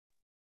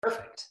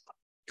Perfect.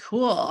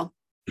 Cool.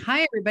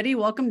 Hi, everybody.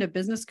 Welcome to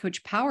Business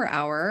Coach Power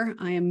Hour.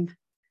 I am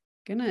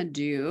going to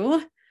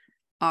do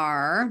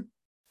I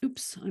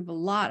have a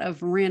lot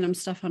of random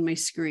stuff on my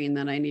screen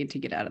that I need to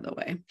get out of the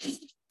way.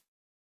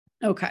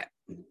 Okay.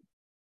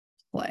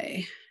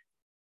 Play.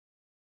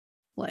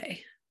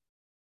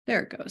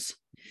 There it goes.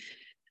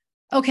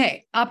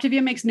 Okay.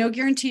 Optavia makes no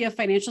guarantee of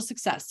financial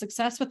success.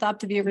 Success with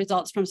Optavia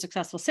results from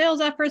successful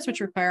sales efforts, which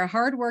require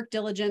hard work,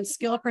 diligence,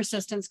 skill,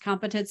 persistence,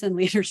 competence, and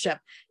leadership.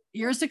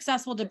 Your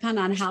success will depend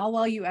on how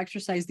well you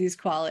exercise these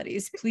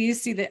qualities.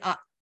 Please see the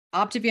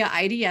Optavia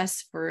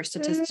IDS for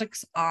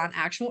statistics on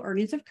actual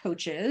earnings of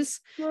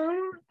coaches.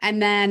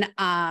 And then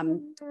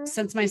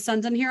since my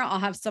son's in here, I'll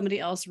have somebody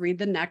else read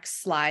the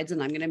next slides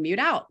and I'm going to mute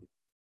out.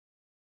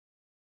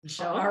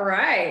 Michelle. All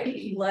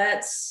right,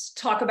 let's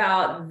talk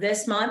about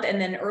this month. And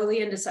then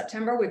early into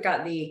September, we've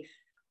got the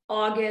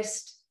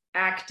August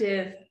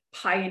Active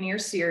Pioneer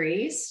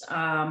Series,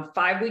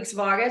 5 weeks of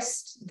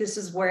August. This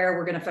is where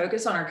we're going to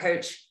focus on our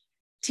coach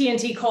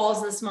TNT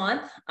calls this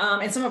month,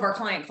 and some of our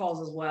client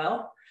calls as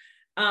well.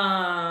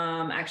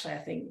 Actually, I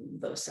think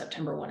the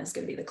September one is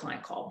going to be the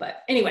client call,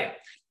 but anyway,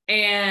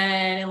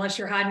 and unless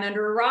you're hiding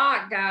under a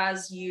rock,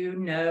 guys, you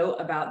know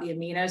about the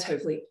aminos.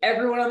 Hopefully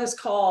everyone on this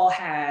call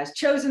has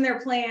chosen their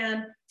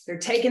plan. They're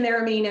taking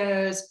their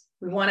aminos.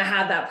 We want to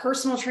have that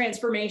personal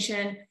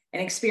transformation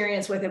and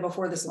experience with it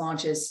before this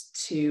launches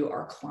to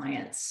our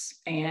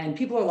clients. And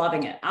people are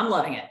loving it. I'm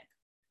loving it.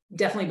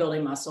 Definitely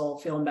building muscle,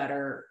 feeling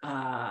better,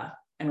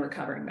 and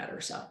recovering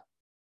better. So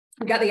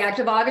we've got the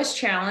Active August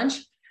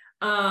Challenge.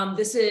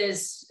 This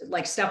is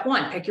like step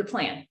one, pick your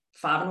plan.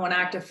 5 and 1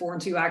 active, 4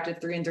 and 2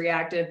 active, 3 and 3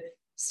 active.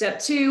 Step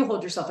 2,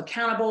 hold yourself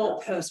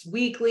accountable, post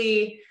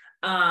weekly,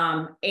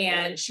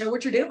 and show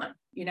what you're doing.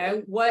 You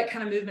know, what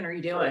kind of movement are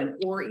you doing,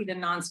 or even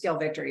non-scale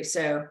victory.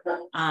 So,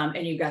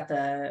 and you've got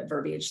the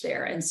verbiage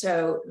there. And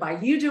so by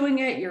you doing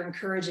it, you're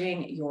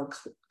encouraging your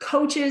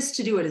coaches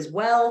to do it as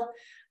well.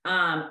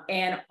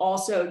 And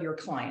also your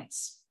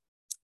clients.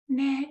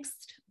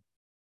 Next,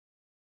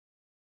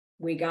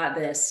 we got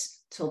this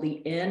till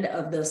the end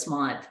of this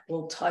month.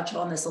 We'll touch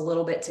on this a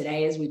little bit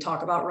today as we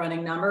talk about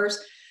running numbers,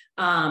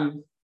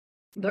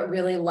 but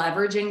really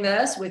leveraging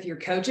this with your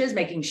coaches,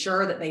 making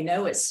sure that they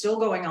know it's still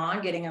going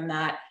on, getting them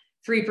that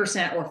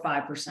 3% or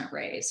 5%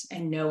 raise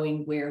and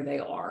knowing where they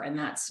are. And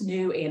that's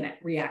new and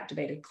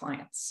reactivated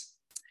clients.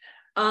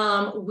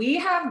 We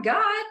have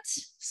got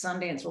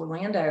Sundance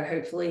Orlando.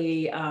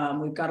 Hopefully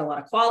we've got a lot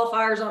of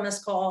qualifiers on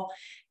this call.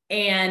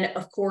 And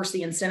of course,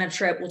 the incentive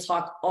trip, we'll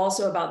talk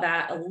also about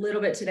that a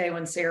little bit today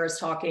when Sarah's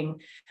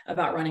talking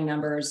about running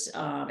numbers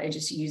and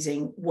just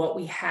using what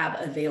we have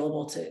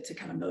available to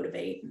kind of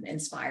motivate and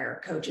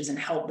inspire coaches and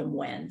help them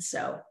win.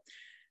 So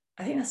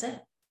I think that's it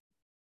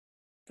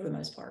for the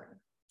most part.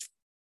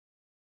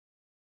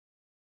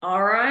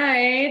 All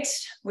right.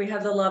 We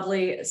have the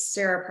lovely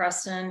Sarah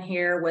Preston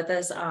here with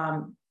us.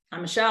 I'm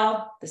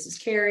Michelle. This is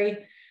Kerry.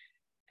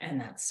 And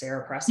that's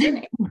Sarah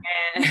Preston.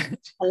 And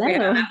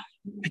hello.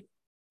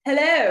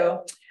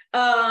 Hello.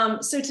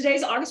 So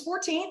today's August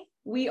 14th.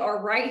 We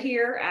are right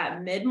here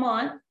at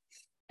mid-month.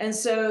 And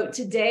so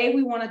today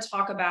we're going to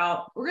talk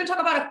about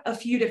a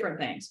few different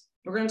things.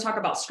 We're going to talk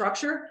about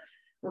structure.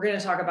 We're going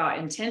to talk about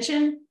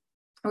intention.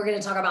 We're going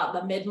to talk about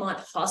the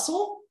mid-month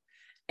hustle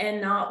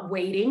and not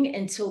waiting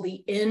until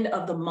the end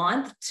of the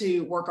month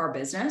to work our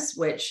business,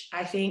 which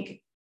I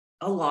think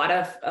a lot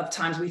of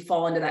times we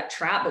fall into that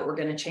trap, but we're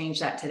going to change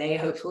that today.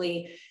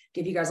 Hopefully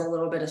give you guys a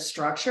little bit of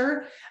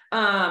structure.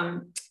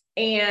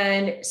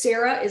 And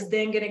Sarah is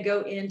then going to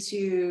go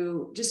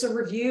into just a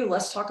review.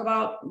 Let's talk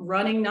about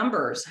running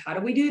numbers. How do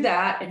we do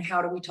that? And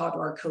how do we talk to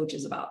our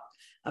coaches about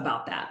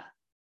that?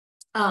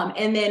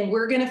 And then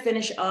we're going to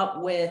finish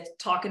up with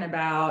talking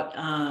about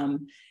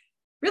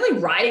really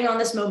riding on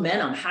this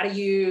momentum, how to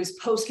use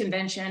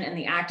post-convention and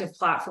the active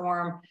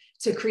platform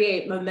to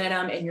create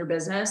momentum in your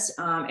business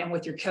and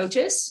with your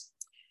coaches.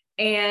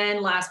 And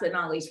last but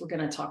not least, we're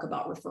going to talk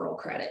about referral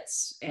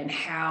credits and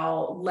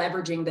how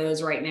leveraging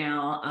those right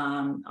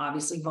now,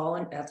 obviously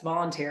that's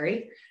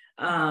voluntary,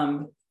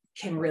 can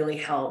really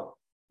help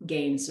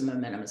gain some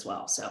momentum as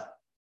well. So,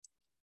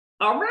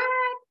 all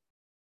right.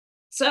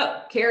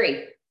 So,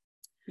 Kerry,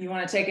 you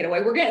want to take it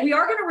away? We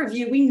are going to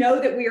review. We know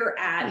that we are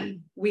at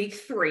week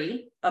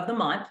 3 of the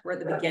month. We're at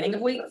the beginning of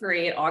week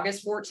 3 at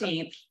August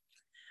 14th.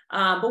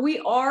 But we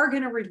are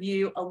going to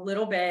review a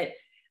little bit.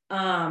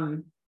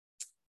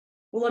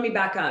 Well, let me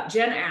back up.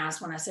 Jen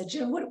asked when I said,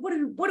 Jen, what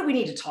do we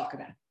need to talk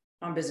about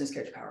on Business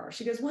Coach Power Hour?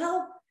 She goes,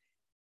 well,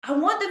 I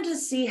want them to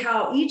see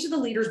how each of the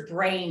leaders'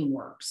 brain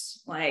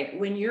works. Like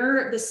when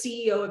you're the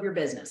CEO of your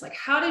business, like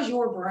how does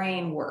your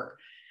brain work?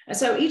 And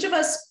so each of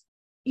us,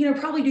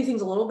 probably do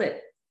things a little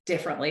bit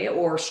differently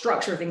or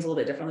structure things a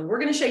little bit differently. We're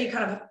going to show you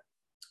kind of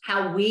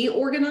how we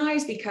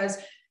organize, because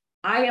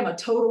I am a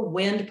total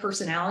wind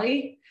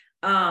personality,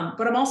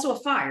 but I'm also a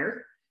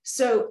fire.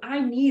 So I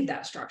need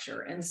that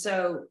structure. And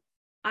so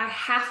I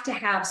have to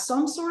have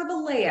some sort of a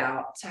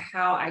layout to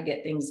how I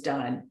get things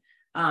done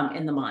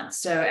in the month.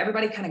 So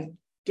everybody kind of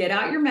get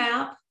out your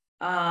map.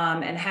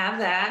 and have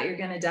that. You're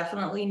going to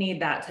definitely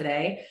need that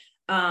today.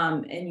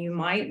 And you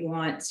might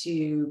want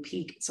to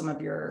peek some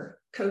of your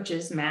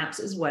coaches' maps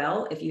as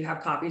well, if you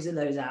have copies of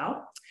those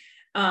out.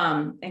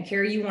 And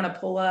Kerry, you want to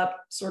pull up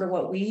sort of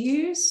what we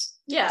use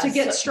to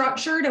get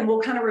structured, and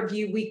we'll kind of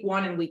review week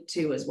 1 and week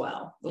 2 as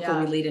well before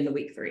we lead into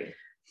week 3.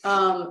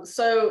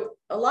 So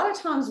a lot of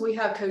times we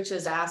have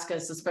coaches ask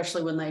us,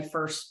 especially when they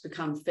first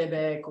become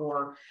FIBIC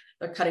or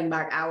they're cutting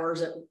back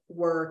hours at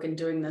work and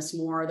doing this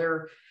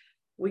more,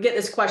 we get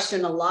this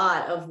question a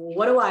lot of,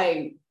 what do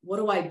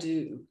I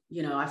do?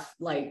 You know,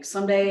 like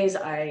some days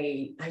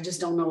I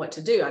just don't know what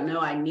to do. I know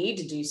I need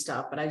to do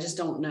stuff, but I just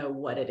don't know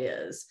what it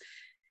is.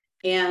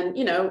 And,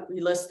 you know, we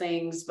list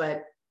things,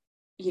 but,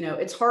 you know,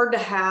 it's hard to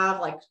have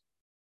like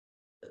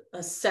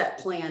a set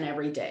plan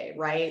every day,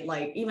 right?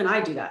 Like even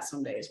I do that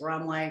some days where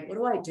I'm like, what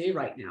do I do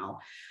right now?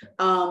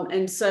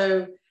 And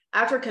so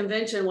after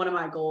convention, one of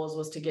my goals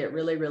was to get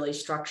really, really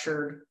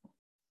structured.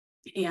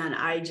 And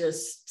I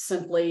just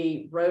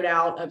simply wrote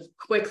out a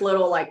quick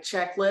little like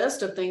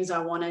checklist of things I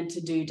wanted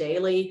to do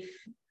daily,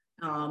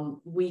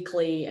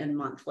 weekly and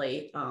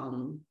monthly,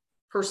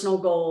 personal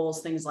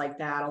goals, things like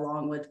that,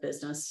 along with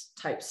business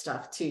type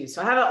stuff too.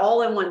 So I have it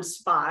all in one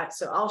spot.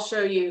 So I'll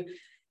show you,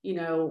 you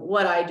know,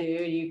 what I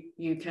do.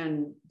 You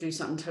can do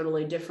something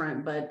totally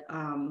different, but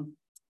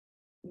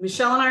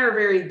Michelle and I are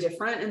very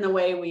different in the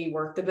way we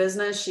work the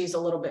business. She's a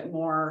little bit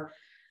more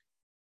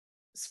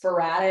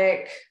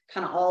sporadic,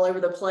 kind of all over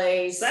the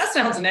place. That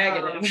sounds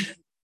negative.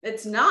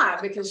 It's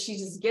not, because she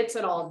just gets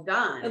it all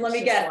done. And let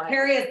me guess,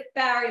 Kerry is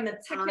very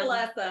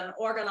meticulous and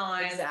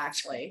organized.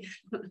 Exactly.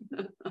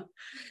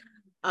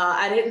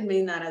 I didn't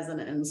mean that as an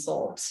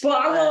insult.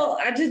 Well,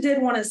 I just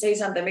did want to say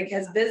something,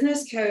 because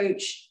business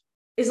coach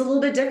is a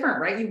little bit different,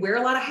 right? You wear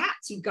a lot of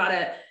hats. You've got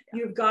to,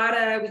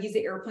 we use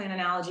the airplane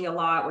analogy a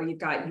lot, where you've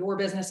got your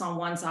business on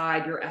one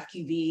side, your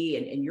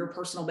FQV and your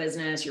personal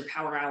business, your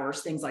power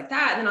hours, things like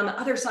that. And then on the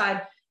other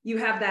side, you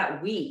have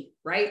that we,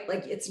 right?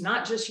 Like it's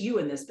not just you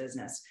in this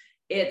business,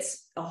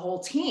 it's a whole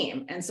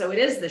team. And so it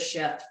is the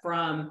shift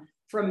from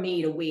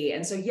me to we.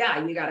 And so,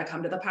 yeah, you got to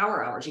come to the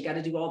power hours. You got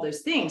to do all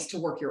those things to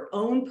work your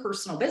own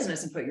personal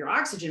business and put your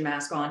oxygen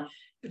mask on,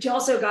 but you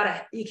also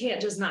you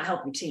can't just not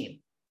help your team.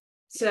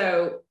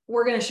 So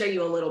we're going to show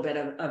you a little bit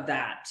of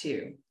that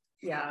too.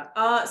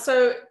 Yeah.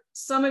 So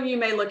some of you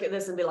may look at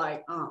this and be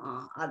like,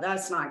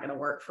 that's not going to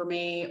work for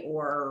me,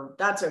 or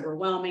that's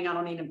overwhelming. I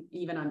don't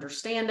even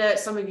understand it.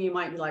 Some of you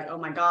might be like, oh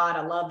my God,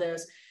 I love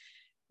this.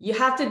 You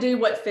have to do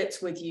what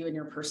fits with you and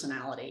your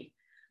personality.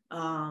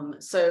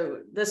 So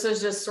this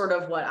is just sort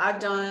of what I've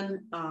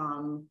done.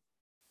 And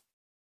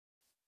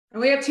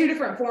we have 2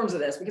 different forms of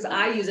this, because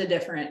I use a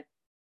different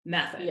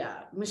method. Yeah.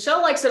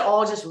 Michelle likes it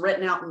all just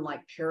written out in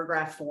like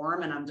paragraph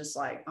form. And I'm just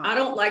like, I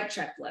don't like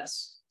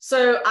checklists.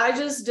 So I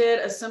just did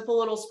a simple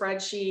little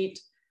spreadsheet,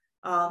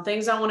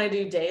 things I want to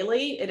do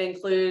daily. It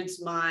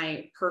includes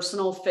my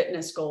personal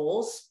fitness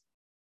goals,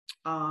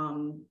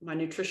 my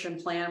nutrition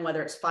plan,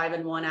 whether it's 5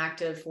 and 1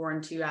 active, 4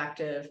 and 2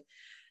 active.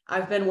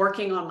 I've been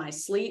working on my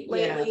sleep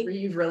lately. Yeah,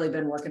 you've really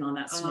been working on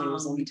that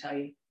snooze, let me tell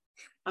you.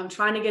 I'm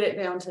trying to get it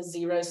down to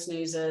 0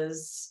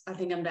 snoozes. I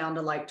think I'm down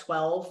to like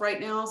 12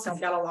 right now. So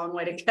I've got a long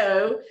way to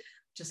go.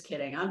 Just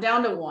kidding. I'm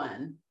down to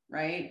 1,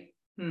 right?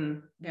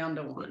 Down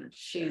to 1.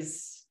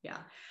 Yeah.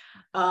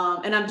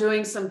 And I'm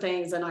doing some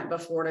things the night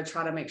before to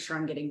try to make sure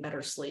I'm getting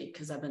better sleep,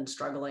 because I've been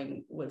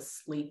struggling with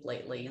sleep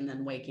lately, and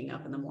then waking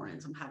up in the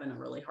mornings, I'm having a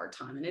really hard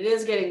time, and it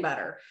is getting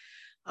better.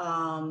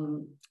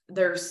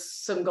 There's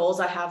some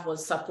goals I have with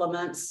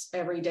supplements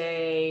every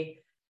day.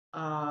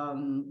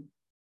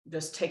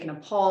 Just taking a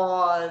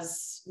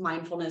pause,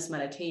 mindfulness,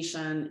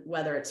 meditation,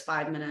 whether it's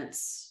 5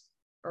 minutes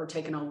or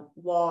taking a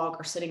walk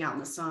or sitting out in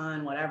the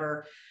sun,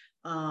 whatever.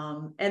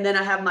 And then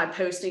I have my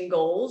posting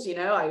goals. You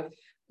know, I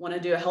want to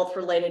do a health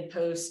related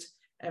post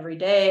every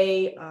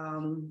day.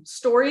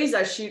 Stories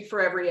I shoot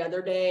for every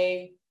other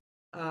day.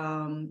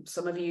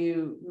 Some of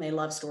you may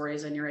love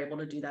stories and you're able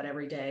to do that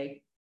every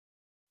day.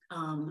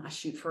 I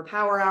shoot for a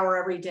power hour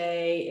every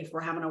day. If we're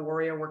having a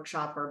warrior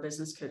workshop or a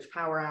business coach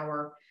power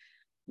hour,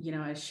 you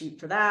know, I shoot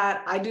for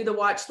that. I do the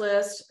watch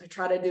list. I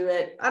try to do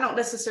it. I don't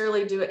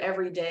necessarily do it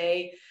every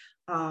day,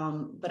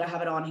 but I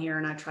have it on here,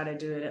 and I try to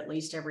do it at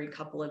least every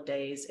couple of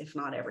days, if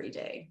not every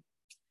day.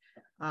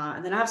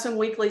 And then I have some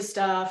weekly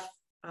stuff,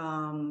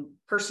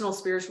 personal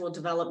spiritual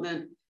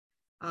development.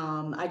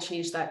 I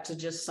changed that to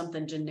just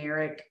something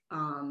generic.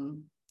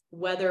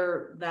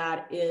 Whether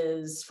that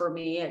is, for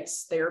me,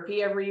 it's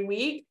therapy every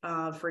week.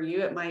 For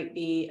you, it might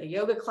be a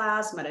yoga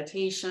class,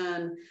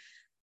 meditation,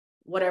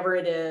 whatever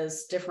it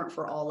is, different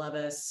for all of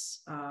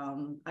us.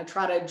 I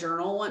try to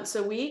journal once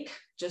a week.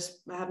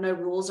 I have no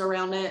rules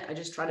around it. I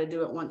just try to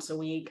do it once a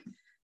week.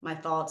 My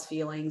thoughts,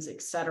 feelings,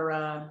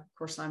 etc. Of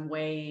course, I'm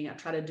weighing. I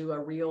try to do a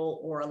reel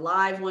or a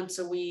live once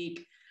a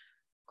week.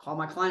 Call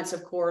my clients,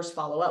 of course,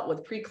 follow up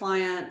with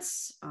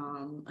pre-clients.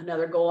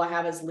 Another goal I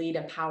have is lead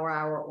a power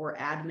hour or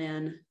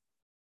admin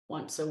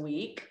once a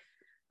week.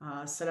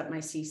 Set up my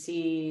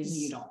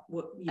CCs.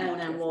 And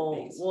then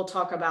we'll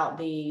talk about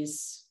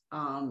these.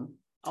 I'll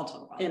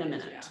talk about in a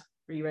minute.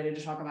 Are you ready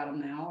to talk about them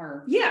now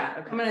or? Yeah,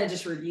 okay. I'm going to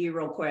just review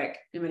real quick.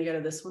 You want me to go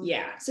to this one?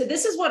 Yeah. So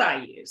this is what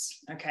I use.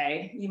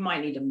 Okay. You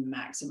might need to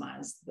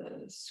maximize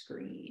the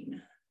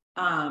screen.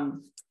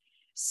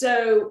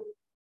 So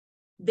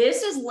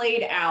this is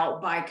laid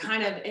out by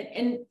kind of,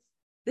 and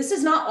this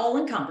is not all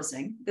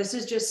encompassing. This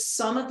is just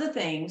some of the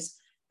things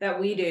that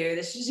we do.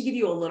 This is just to give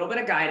you a little bit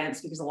of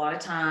guidance, because a lot of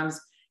times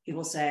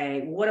people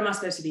say, what am I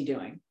supposed to be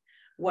doing?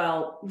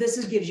 Well,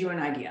 this gives you an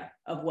idea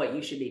of what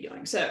you should be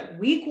doing. So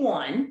week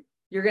 1,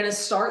 you're going to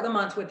start the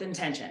month with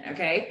intention.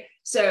 Okay.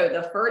 So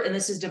the first, and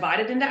this is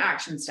divided into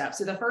action steps.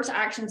 So the first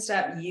action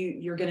step,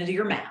 you're going to do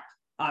your map.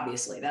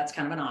 Obviously, that's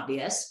kind of an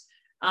obvious.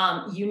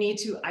 You need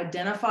to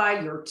identify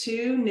your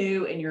 2,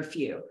 new, and your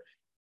few.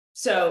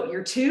 So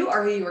your 2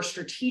 are who you are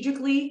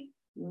strategically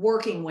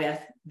working with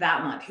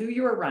that month, who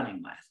you are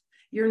running with.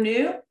 Your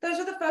new, those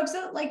are the folks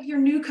that like your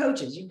new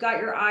coaches. You've got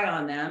your eye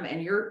on them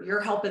and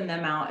you're helping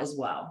them out as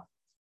well,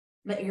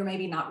 but you're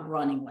maybe not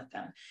running with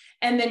them.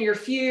 And then your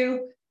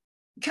few,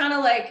 kind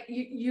of like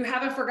you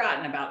haven't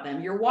forgotten about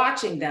them. You're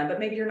watching them, but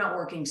maybe you're not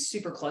working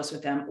super close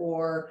with them.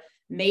 Or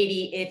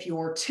maybe if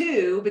your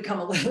 2 become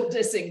a little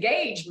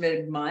disengaged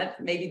mid-month,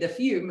 maybe the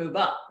few move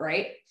up,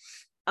 right?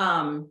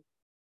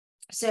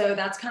 So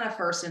that's kind of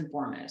first and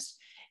foremost.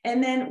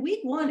 And then week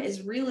 1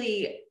 is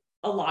really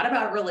a lot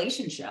about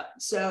relationship.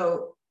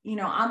 So,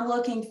 I'm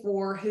looking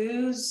for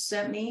who's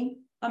sent me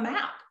a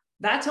map.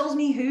 That tells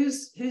me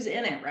who's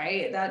in it,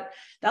 right? That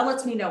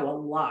lets me know a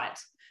lot.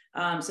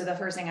 So the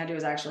first thing I do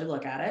is actually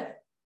look at it.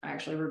 I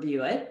actually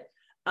review it.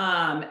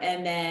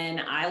 And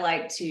then I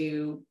like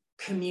to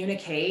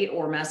communicate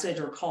or message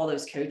or call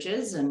those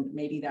coaches. And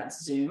maybe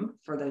that's Zoom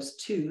for those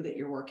 2 that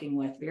you're working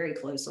with very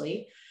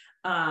closely.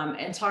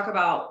 And talk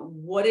about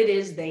what it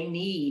is they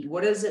need.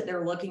 What is it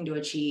they're looking to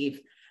achieve?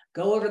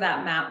 Go over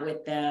that map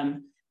with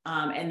them,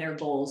 and their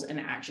goals and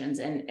actions.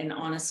 And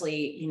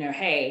honestly,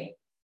 hey,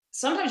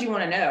 sometimes you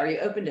want to know, are you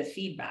open to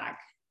feedback?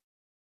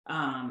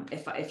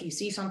 If you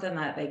see something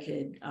that they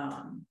could,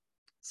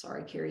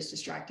 sorry, Kerry's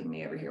distracting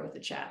me over here with the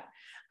chat.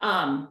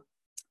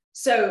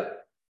 So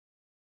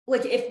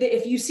like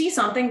if you see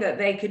something that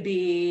they could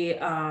be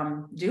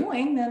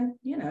doing, then,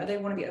 they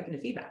want to be open to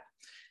feedback.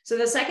 So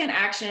the second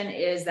action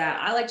is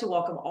that I like to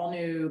welcome all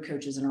new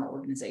coaches in our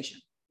organization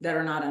that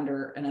are not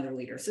under another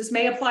leader. So this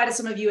may apply to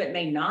some of you, it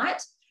may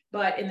not,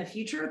 but in the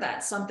future,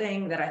 that's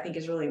something that I think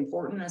is really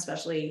important,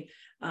 especially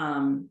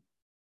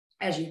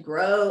as you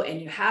grow and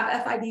you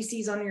have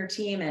FIBCs on your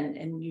team,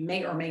 and you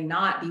may or may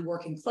not be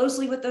working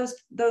closely with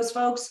those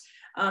folks.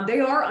 They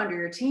are under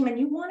your team and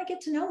you want to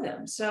get to know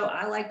them. So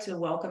I like to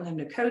welcome them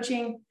to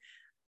coaching.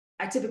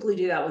 I typically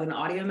do that with an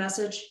audio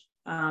message.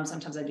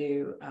 Sometimes I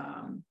do.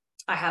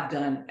 I have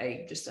done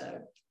just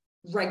a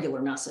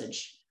regular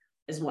message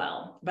as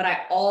well, but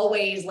I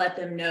always let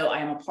them know I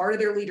am a part of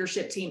their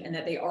leadership team and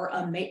that they are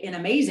in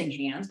amazing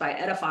hands by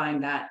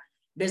edifying that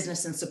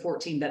business and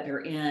support team that they're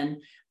in.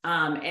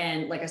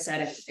 And like I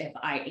said, if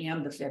I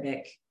am the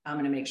FIBIC, I'm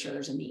going to make sure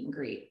there's a meet and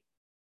greet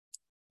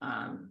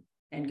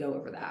and go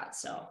over that.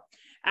 So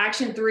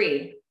action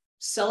 3,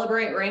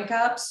 celebrate rank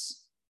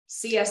ups,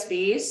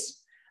 CSBs.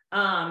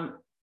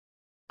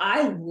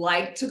 I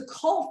like to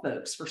call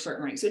folks for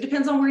certain ranks. So it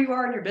depends on where you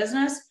are in your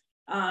business.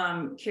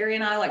 Kerry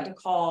and I like to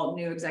call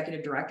new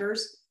executive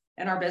directors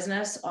in our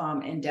business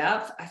in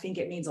depth. I think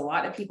it means a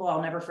lot to people.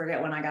 I'll never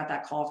forget when I got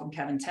that call from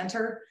Kevin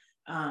Tenter.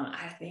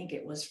 I think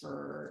it was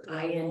for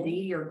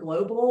IND or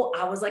Global.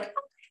 I was like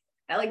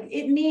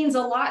it means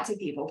a lot to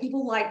people.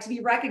 People like to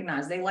be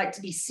recognized. They like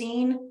to be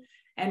seen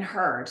and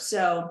heard.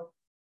 So,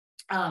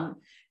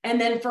 and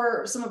then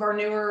for some of our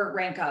newer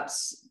rank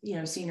ups,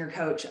 senior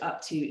coach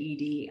up to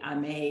ED, I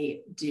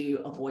may do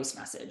a voice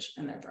message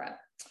in their thread.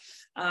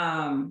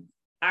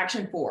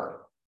 Action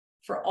 4,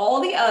 for all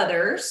the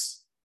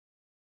others,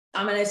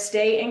 I'm going to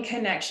stay in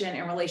connection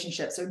and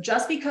relationship. So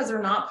just because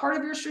they're not part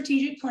of your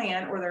strategic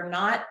plan or they're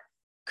not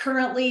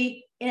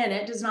currently in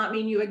it does not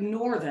mean you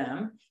ignore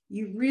them.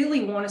 You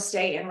really want to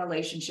stay in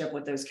relationship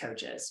with those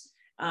coaches.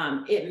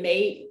 It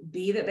may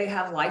be that they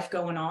have life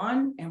going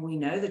on and we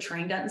know the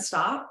train doesn't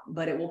stop,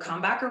 but it will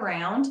come back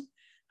around.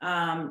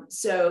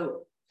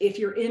 So if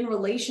you're in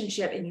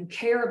relationship and you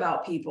care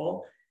about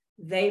people,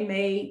 they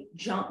may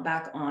jump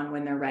back on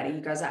when they're ready. You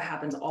guys, that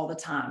happens all the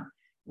time.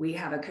 We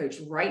have a coach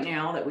right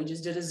now that we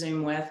just did a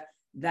Zoom with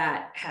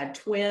that had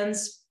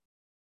twins.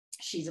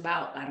 She's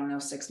about,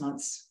 6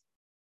 months,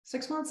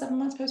 7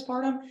 months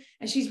postpartum,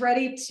 and she's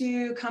ready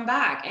to come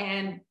back.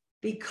 And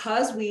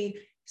because we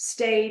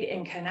stayed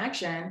in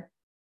connection,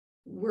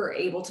 we're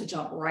able to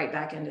jump right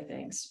back into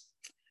things.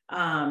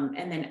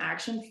 And then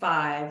action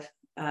 5,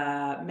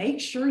 make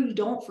sure you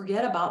don't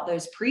forget about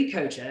those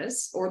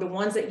pre-coaches or the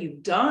ones that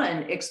you've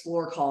done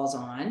explore calls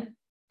on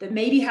that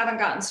maybe haven't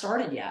gotten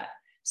started yet.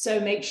 So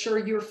make sure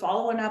you're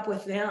following up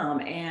with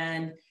them.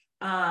 And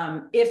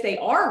if they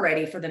are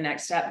ready for the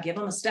next step, give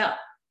them a step,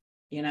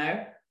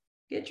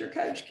 get your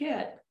coach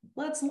kit,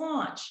 let's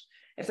launch.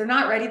 If they're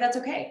not ready, that's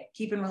okay.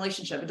 Keep in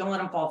relationship, but don't let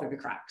them fall through the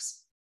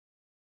cracks.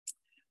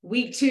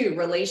 Week 2,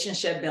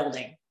 relationship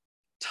building,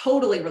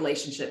 totally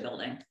relationship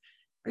building.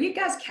 Are you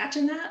guys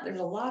catching that? There's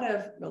a lot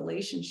of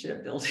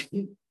relationship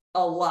building,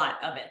 a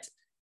lot of it.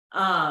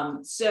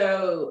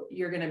 So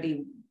you're going to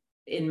be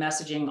in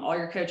messaging all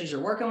your coaches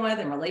you're working with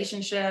in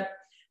relationship.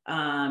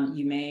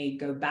 You may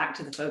go back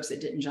to the folks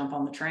that didn't jump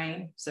on the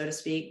train, so to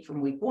speak,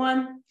 from week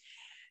 1.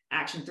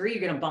 Action 3,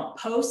 you're going to bump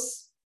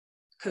posts,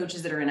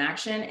 coaches that are in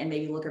action, and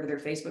maybe look over their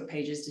Facebook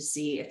pages to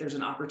see if there's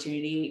an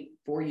opportunity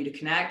for you to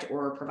connect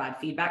or provide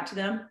feedback to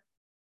them.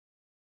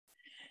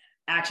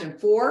 Action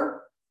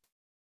 4,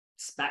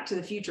 it's back to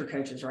the future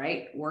coaches,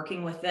 right?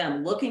 Working with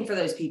them, looking for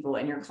those people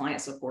in your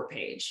client support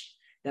page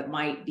that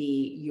might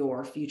be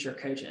your future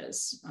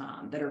coaches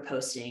that are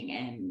posting,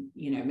 and,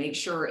 you know, make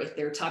sure if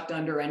they're tucked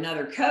under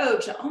another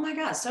coach, oh my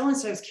God,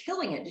 so-and-so is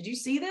killing it. Did you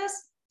see this?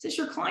 Is this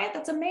your client?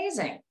 That's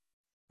amazing.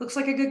 Looks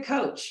like a good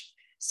coach.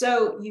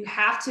 So you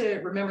have to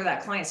remember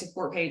that client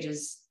support page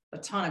is a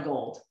ton of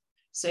gold.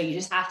 So you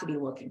just have to be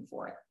looking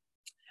for it.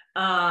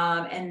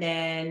 And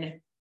then,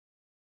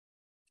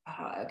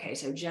 okay,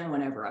 so Jen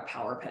went over a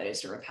power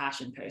post or a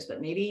passion post,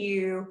 but maybe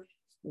you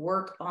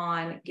work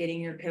on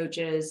getting your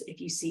coaches. If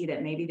you see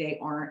that maybe they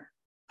aren't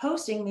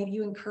posting, maybe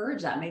you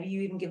encourage that. Maybe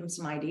you even give them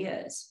some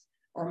ideas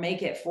or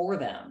make it for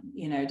them,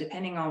 you know,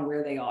 depending on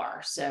where they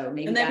are. So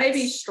maybe, and they may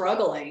be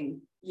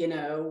struggling, you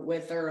know,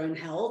 with their own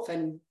health,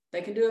 and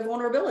they can do a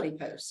vulnerability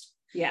post.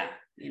 Yeah.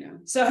 You know,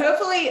 so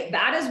hopefully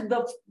that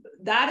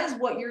is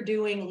what you're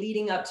doing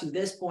leading up to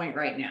this point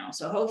right now.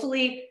 So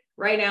hopefully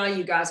right now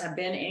you guys have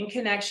been in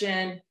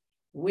connection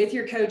with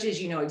your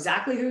coaches. You know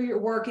exactly who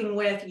you're working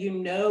with. You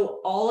know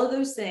all of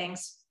those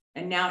things.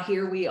 And now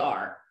here we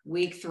are,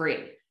 week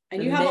 3.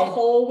 And you have a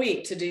whole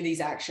week to do these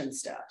action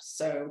steps.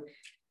 So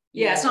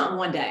yeah, it's not in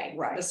one day.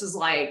 Right.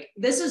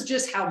 This is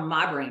just how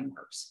my brain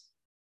works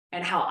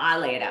and how I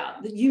lay it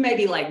out. You may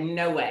be like,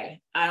 no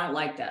way, I don't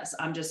like this.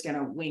 I'm just going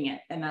to wing it.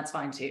 And that's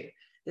fine too.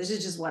 This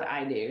is just what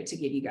I do to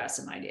give you guys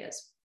some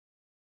ideas.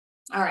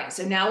 All right.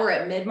 So now we're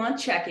at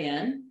mid-month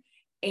check-in.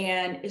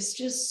 And it's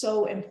just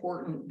so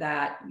important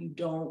that you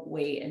don't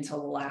wait until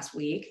the last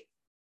week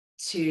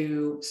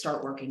to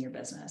start working your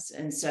business.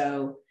 And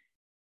so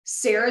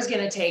Sarah's going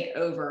to take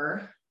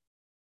over.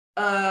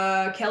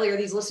 Kelly, are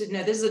these listed?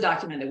 No, this is a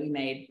document that we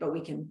made, but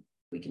we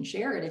can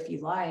share it if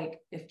you'd like,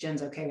 if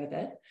Jen's okay with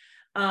it.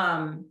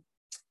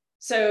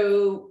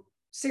 So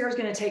Sarah's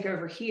going to take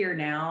over here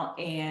now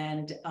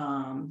and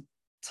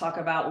talk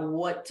about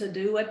what to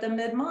do at the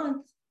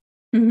mid-month.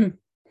 Mm-hmm.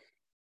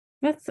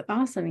 That's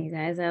awesome, you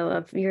guys. I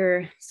love,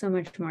 you're so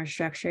much more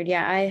structured.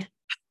 Yeah, I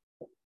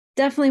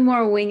definitely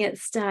more wing it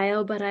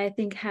style, but I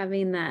think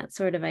having that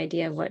sort of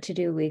idea of what to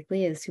do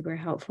weekly is super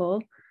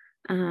helpful.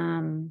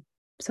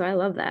 So I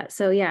love that.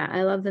 So yeah,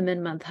 I love the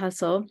mid-month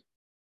hustle.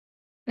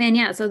 And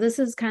yeah, so this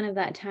is kind of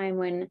that time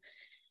when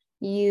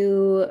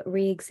you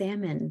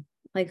re-examine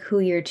like who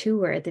your 2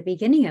 were at the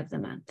beginning of the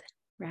month,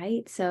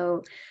 right?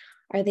 So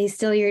are they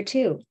still your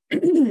 2?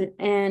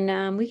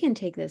 And we can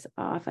take this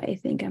off. I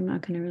think I'm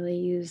not going to really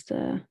use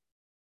there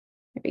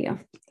we go.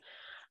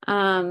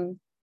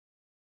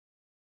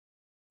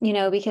 You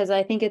know, because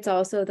I think it's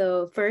also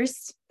the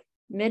first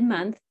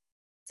mid-month.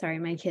 Sorry,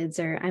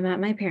 I'm at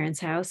my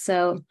parents' house.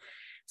 So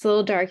it's a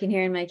little dark in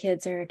here and my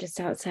kids are just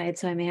outside.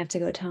 So I may have to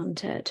go tell them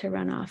to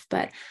run off.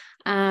 But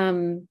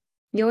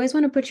you always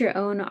want to put your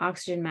own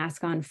oxygen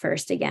mask on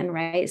first again,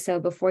 right? So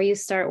before you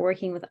start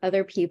working with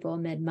other people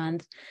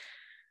mid-month,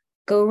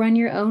 go run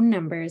your own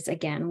numbers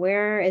again.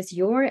 Where is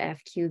your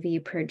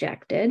FQV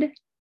projected,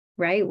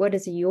 right? What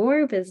does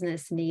your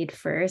business need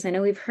first? I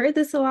know we've heard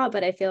this a lot,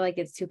 but I feel like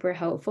it's super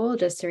helpful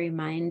just to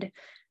remind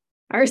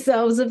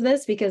ourselves of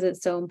this because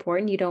it's so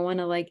important. You don't want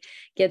to like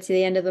get to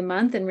the end of the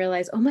month and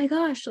realize, oh my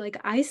gosh, like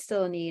I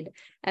still need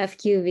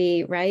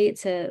FQV, right?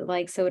 To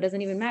like, so it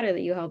doesn't even matter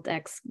that you helped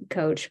X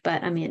coach,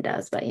 but I mean, it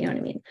does, but you know what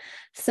I mean?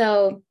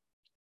 So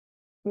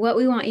what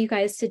we want you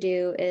guys to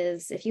do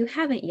is, if you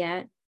haven't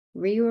yet,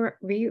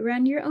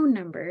 rerun your own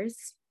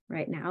numbers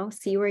right now,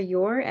 see where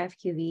your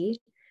FQV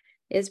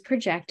is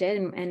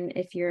projected. And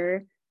if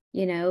you're,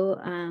 you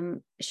know,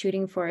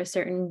 shooting for a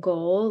certain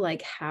goal,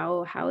 like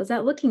how is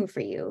that looking for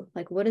you?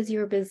 Like, what does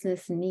your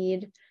business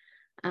need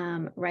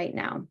right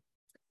now?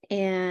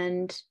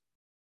 And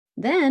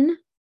then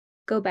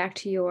go back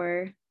to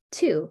your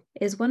 2.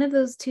 Is one of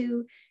those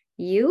 2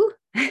 you?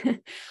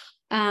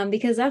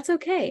 Because that's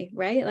okay,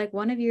 right? Like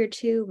one of your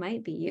 2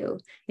 might be you.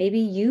 Maybe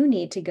you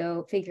need to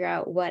go figure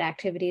out what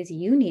activities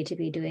you need to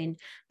be doing.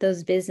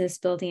 Those business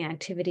building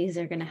activities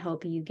are going to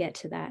help you get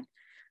to that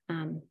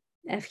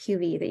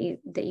FQV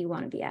that you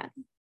want to be at.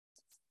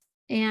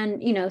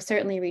 And, you know,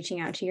 certainly reaching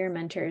out to your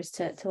mentors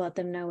to let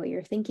them know what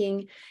you're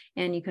thinking.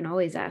 And you can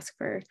always ask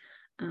for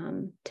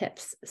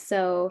tips.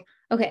 So,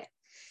 okay,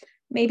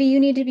 maybe you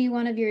need to be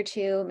one of your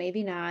 2,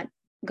 maybe not.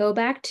 Go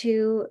back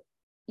to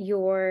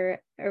your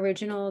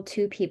original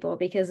 2 people,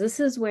 because this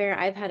is where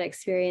I've had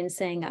experience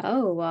saying,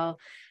 oh, well,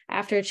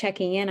 after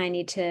checking in, I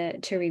need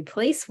to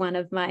replace one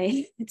of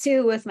my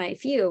 2 with my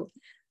few,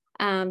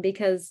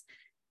 because,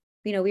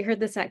 you know, we heard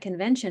this at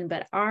convention,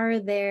 but are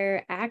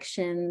their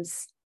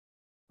actions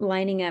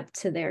lining up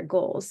to their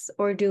goals,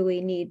 or do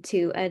we need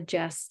to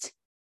adjust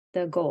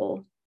the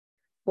goal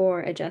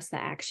or adjust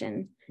the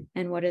action,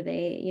 and what are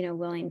they,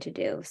 willing to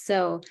do?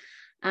 So,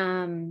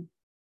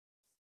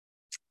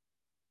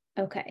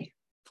 okay.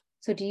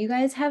 So do you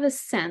guys have a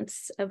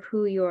sense of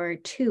who your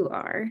 2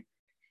 are?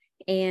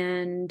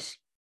 And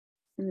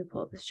let me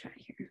pull up this chart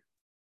here.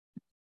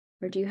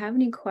 Or do you have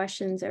any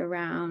questions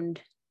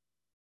around?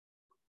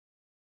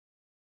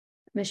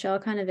 Michelle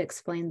kind of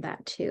explained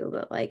that too,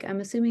 but like,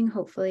 I'm assuming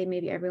hopefully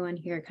maybe everyone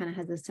here kind of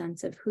has a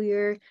sense of who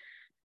your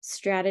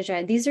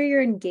strategize. These are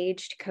your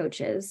engaged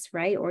coaches,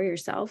 right? Or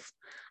yourself.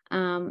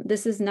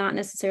 This is not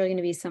necessarily going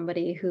to be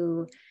somebody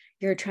who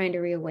you're trying to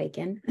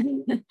reawaken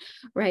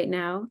right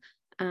now.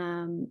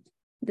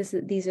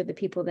 These are the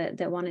people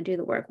that want to do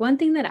the work. One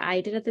thing that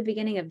I did at the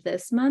beginning of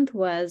this month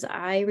was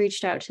I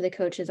reached out to the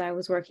coaches I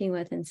was working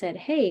with and said,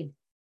 hey,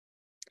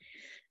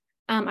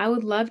 I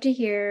would love to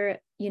hear,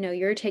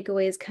 your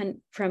takeaways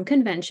from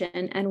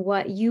convention and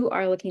what you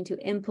are looking to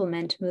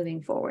implement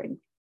moving forward.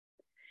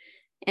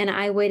 And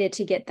I waited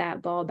to get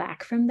that ball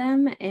back from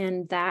them.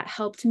 And that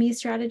helped me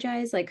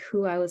strategize like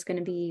who I was going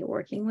to be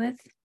working with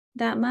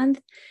that month.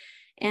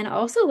 And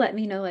also let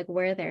me know like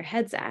where their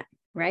head's at,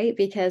 right?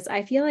 Because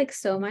I feel like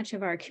so much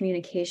of our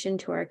communication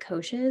to our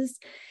coaches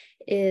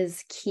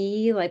is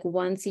key. Like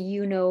once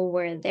you know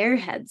where their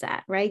head's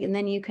at, right? And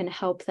then you can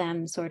help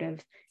them sort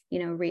of,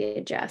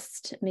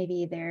 readjust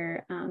maybe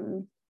their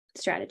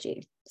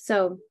strategy.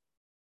 So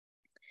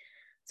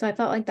I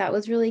felt like that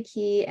was really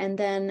key. And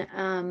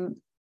then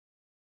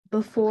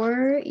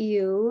before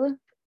you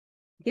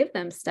give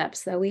them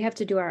steps, though, we have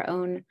to do our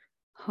own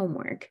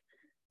homework,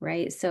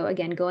 right? So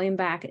again, going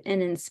back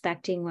and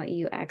inspecting what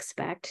you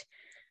expect.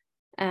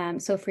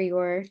 So for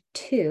your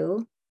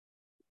 2,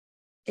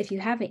 if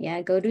you haven't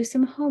yet, go do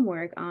some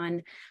homework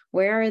on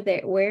where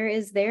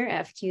is their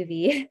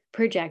FQV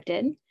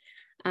projected.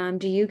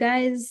 Do you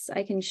guys,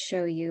 I can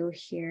show you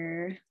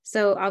here.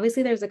 So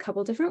obviously there's a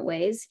couple different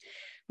ways.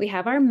 We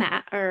have our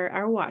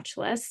our watch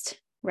list,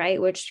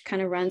 right? Which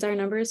kind of runs our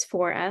numbers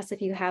for us.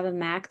 If you have a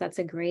Mac, that's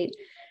a great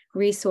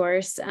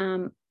resource.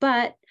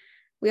 But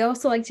we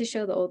also like to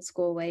show the old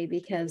school way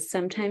because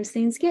sometimes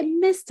things get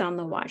missed on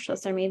the watch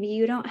list, or maybe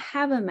you don't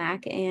have a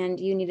Mac and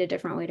you need a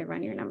different way to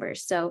run your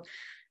numbers. So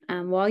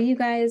while you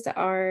guys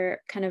are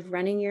kind of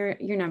running your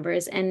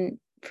numbers, and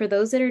for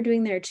those that are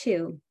doing their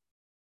 2,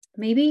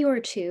 maybe your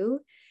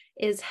 2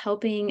 is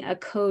helping a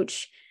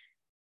coach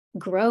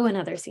grow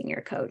another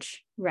senior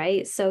coach,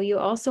 right? So you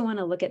also want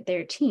to look at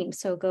their team.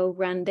 So go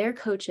run their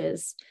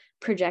coaches'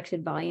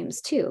 projected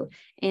volumes too.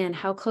 And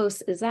how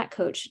close is that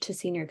coach to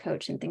senior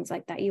coach and things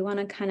like that. You want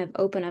to kind of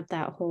open up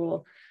that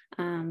whole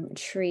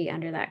tree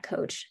under that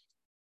coach.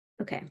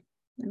 Okay,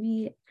 let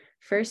me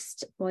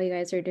first, while you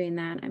guys are doing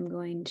that, I'm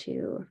going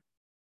to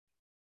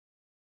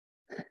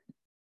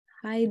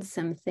hide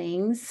some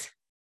things.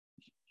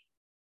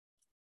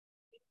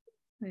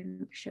 I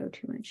don't show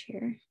too much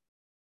here.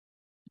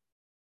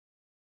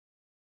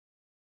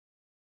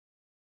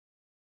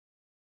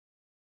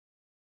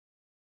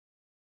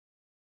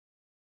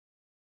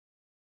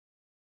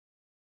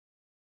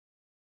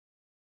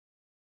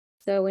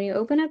 So when you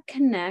open up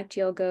Connect,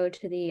 you'll go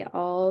to the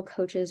All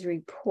Coaches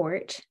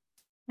Report.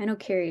 I know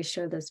Kerry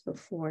showed this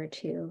before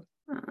too,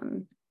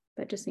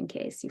 but just in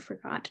case you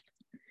forgot.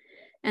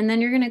 And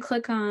then you're going to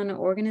click on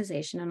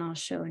Organization, and I'll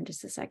show in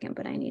just a second,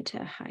 but I need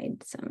to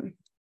hide some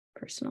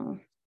personal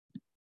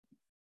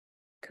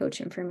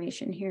coach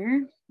information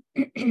here.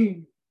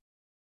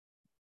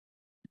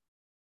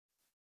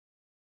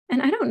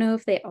 And I don't know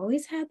if they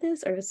always had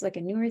this or if it's like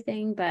a newer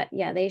thing, but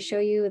yeah, they show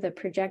you the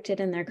projected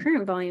and their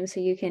current volume, so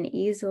you can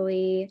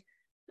easily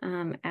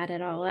add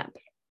it all up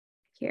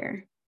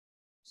here.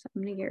 So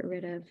I'm going to get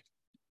rid of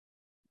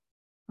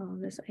all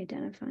this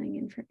identifying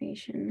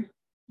information.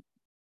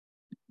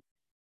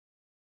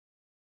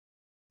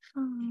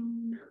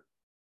 Phone.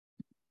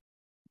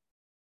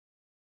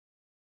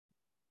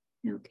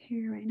 Don't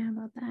care right now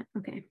about that.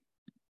 Okay.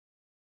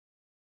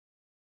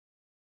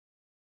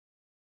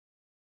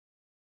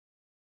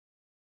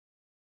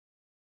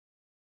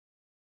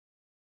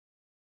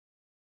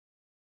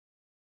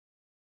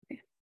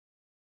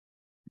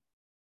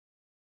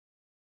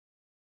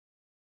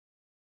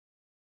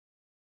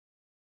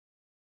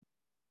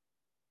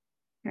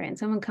 All right, and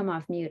someone come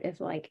off mute if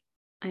like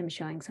I'm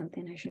showing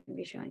something I shouldn't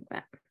be showing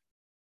that.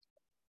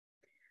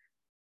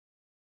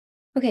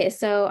 Okay,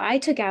 so I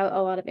took out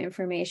a lot of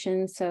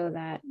information so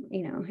that,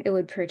 it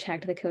would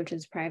protect the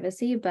coach's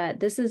privacy, but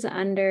this is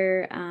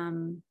under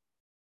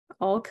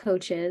all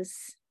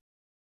coaches,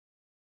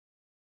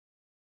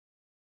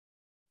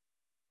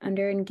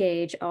 under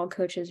Engage, all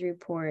coaches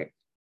report,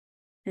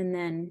 and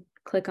then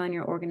click on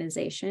your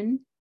organization.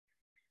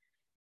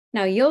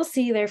 Now you'll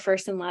see their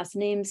first and last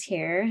names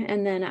here.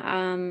 And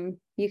then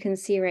you can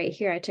see right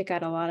here, I took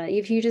out a lot of,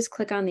 if you just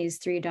click on these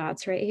 3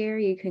 dots right here,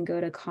 you can go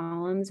to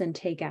columns and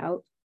take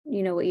out,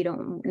 what you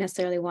don't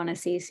necessarily want to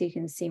see, so you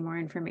can see more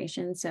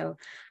information. So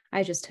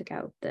I just took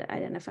out the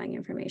identifying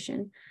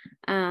information.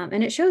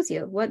 And it shows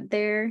you what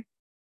their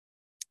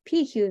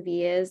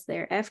PQV is,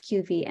 their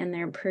FQV, and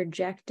their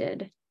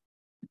projected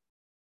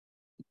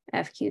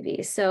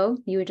FQV. So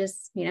you would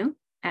just,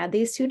 add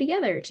these two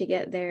together to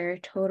get their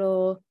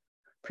total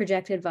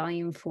projected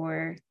volume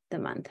for the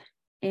month.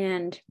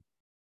 And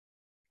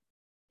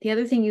the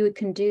other thing you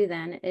can do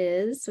then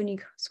is when you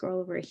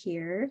scroll over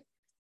here,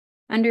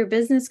 under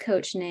business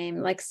coach name,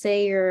 like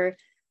say you're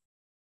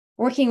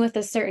working with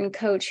a certain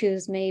coach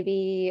who's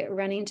maybe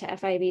running to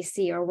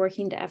FIBC or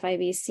working to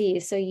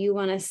FIBC. So you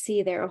want to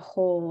see their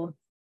whole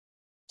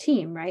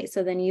team, right?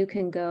 So then you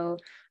can go,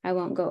 I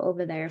won't go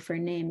over there for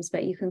names,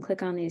 but you can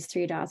click on these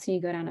three dots and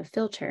you go down to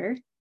filter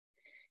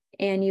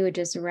and you would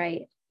just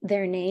write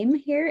their name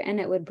here and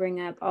it would bring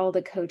up all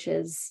the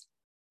coaches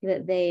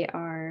that they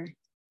are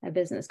a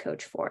business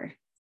coach for.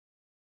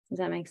 Does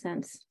that make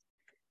sense?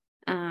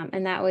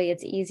 And that way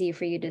it's easy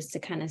for you just to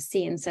kind of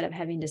see instead of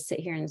having to sit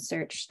here and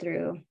search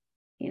through,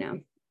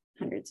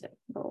 hundreds of,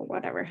 or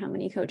whatever, how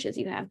many coaches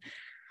you have.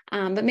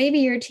 But maybe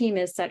your team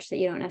is such that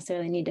you don't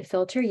necessarily need to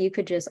filter. You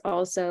could just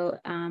also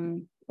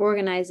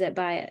organize it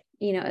by,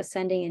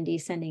 ascending and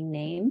descending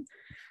name.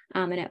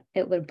 And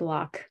it would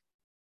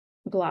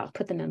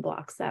put them in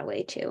blocks that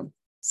way too.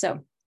 So,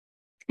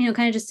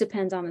 kind of just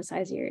depends on the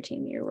size of your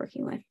team you're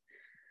working with.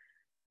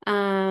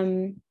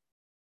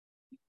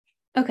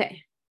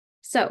 Okay,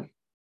 so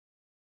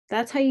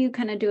that's how you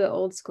kind of do it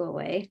old school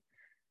way.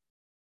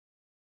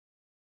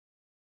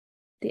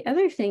 The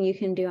other thing you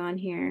can do on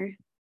here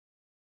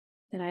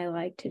that I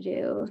like to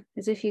do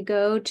is if you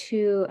go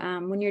to,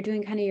 when you're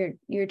doing kind of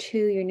your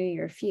two, your new,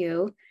 your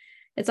few,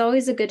 it's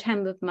always a good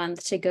time of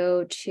month to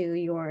go to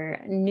your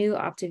new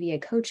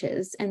Optavia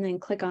coaches and then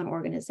click on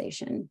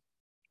organization.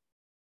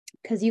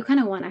 Because you kind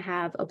of want to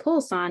have a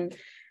pulse on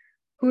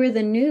who are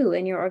the new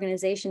in your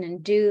organization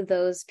and do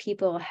those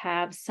people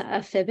have a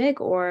FIBIC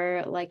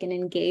or like an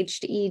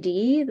engaged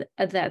ED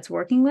that's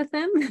working with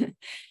them?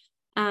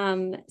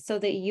 So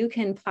that you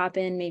can pop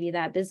in maybe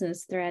that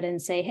business thread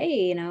and say,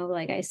 hey,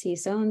 like I see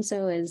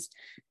so-and-so is,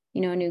 a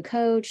new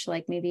coach,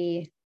 like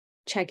maybe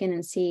check in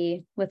and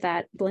see with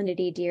that blended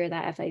ED or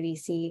that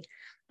FIVC,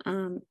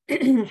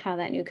 how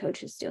that new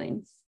coach is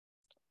doing.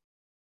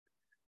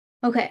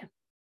 Okay.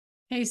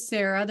 Hey,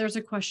 Sarah, there's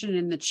a question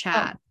in the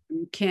chat.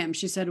 Oh. Kim,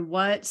 she said,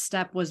 what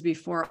step was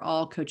before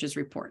all coaches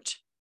report?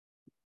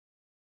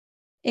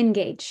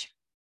 Engage.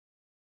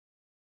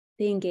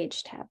 The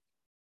engage tab.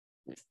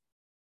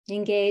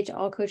 Engage,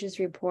 all coaches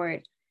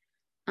report.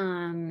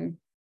 And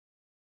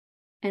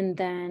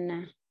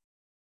then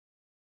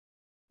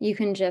you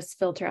can just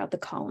filter out the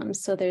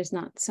columns. So there's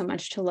not so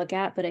much to look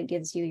at, but it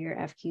gives you your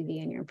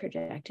FQV and your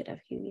projected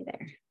FQV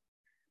there.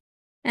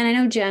 And I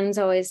know Jen's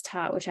always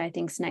taught, which I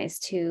think is nice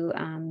too,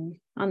 on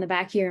the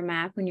back of your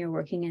map when you're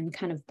working in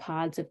kind of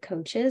pods of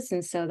coaches.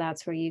 And so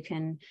that's where you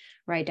can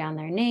write down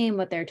their name,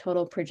 what their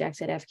total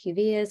projected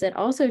FQV is. It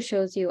also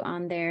shows you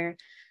on their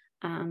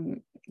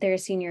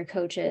senior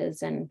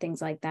coaches and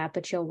things like that,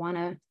 but you'll want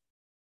to,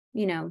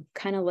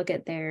 kind of look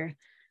at their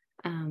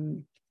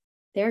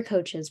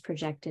coaches'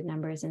 projected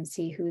numbers and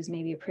see who's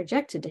maybe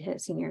projected to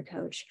hit senior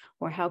coach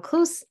or how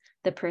close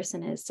the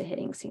person is to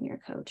hitting senior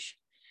coach.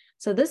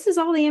 So this is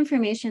all the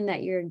information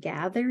that you're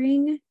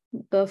gathering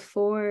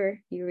before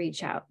you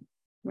reach out,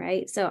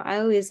 right? So I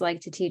always like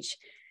to teach,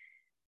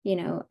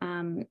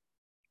 my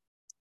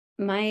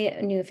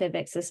new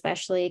FIBICs,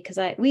 especially because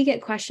we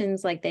get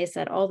questions like they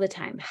said all the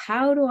time.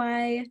 How do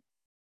I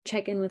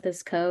check in with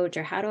this coach,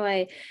 or how do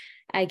I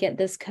get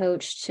this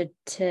coach to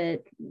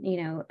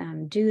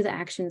do the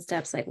action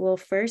steps? Like, well,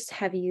 first,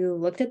 have you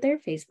looked at their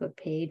Facebook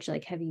page?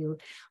 Like, have you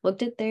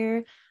looked at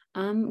their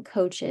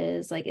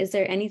coaches? Like, is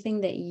there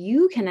anything that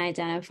you can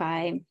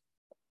identify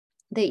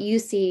that you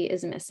see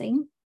is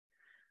missing?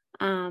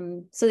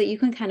 So that you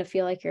can kind of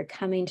feel like you're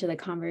coming to the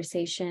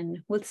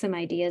conversation with some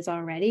ideas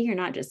already. You're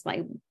not just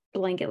like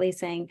blanketly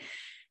saying,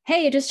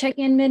 hey, just check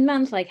in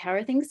mid-month, like, how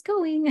are things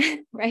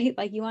going? Right?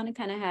 Like, you want to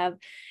kind of have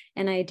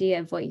an idea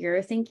of what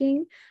you're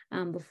thinking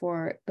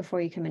before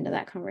you come into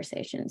that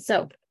conversation.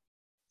 So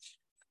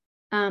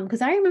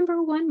because I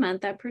remember one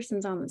month, that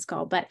person's on this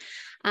call, but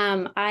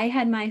I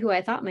had who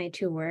I thought my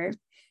two were.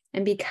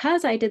 And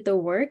because I did the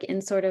work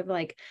in sort of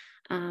like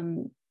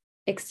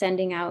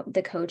extending out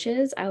the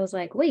coaches, I was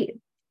like, wait,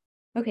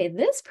 okay,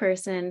 this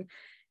person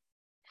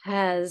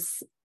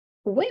has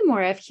way more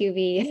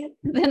FQV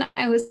than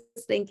I was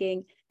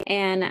thinking.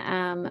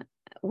 And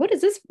what is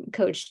this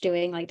coach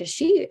doing? Like, does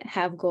she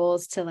have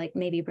goals to like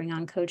maybe bring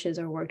on coaches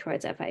or work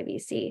towards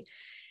FIVC?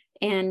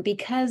 And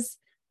because,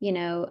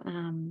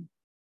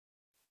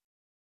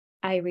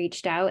 I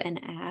reached out and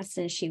asked,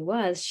 and she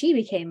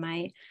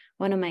became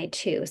one of my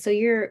two. So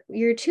your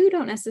two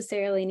don't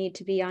necessarily need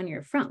to be on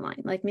your front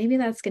line. Like, maybe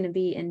that's going to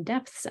be in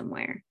depth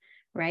somewhere,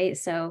 right?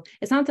 So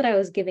it's not that I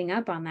was giving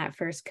up on that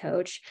first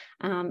coach.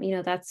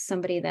 That's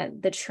somebody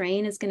that the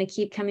train is going to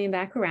keep coming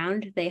back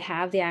around. They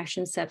have the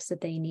action steps that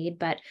they need,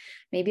 but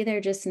maybe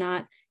they're just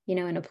not,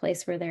 in a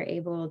place where they're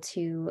able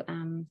to,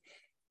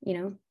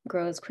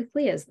 grow as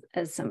quickly as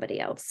somebody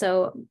else.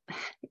 So,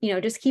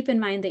 just keep in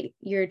mind that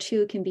your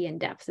two can be in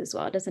depth as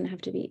well. It doesn't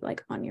have to be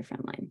like on your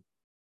front line.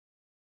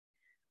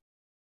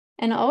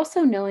 And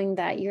also knowing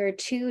that your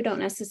two don't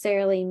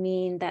necessarily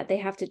mean that they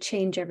have to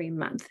change every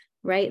month.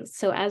 right?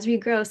 So as we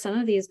grow, some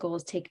of these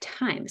goals take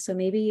time. So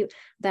maybe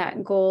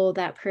that goal,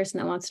 that person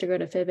that wants to go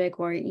to FIBIC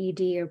or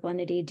ED or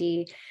blended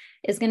ED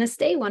is going to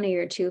stay one of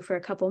your two for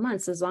a couple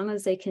months, as long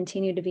as they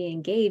continue to be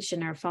engaged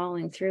and are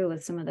following through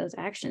with some of those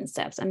action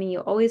steps. I mean, you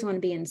always want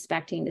to be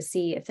inspecting to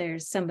see if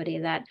there's somebody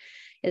that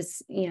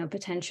is,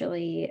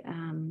 potentially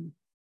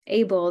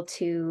able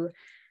to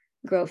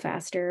grow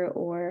faster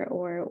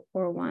or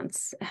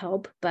wants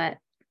help. But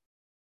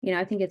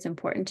I think it's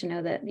important to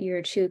know that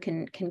your two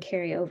can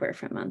carry over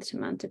from month to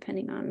month,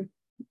 depending on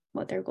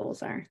what their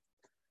goals are.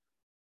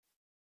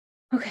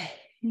 Okay,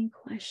 any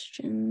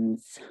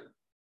questions?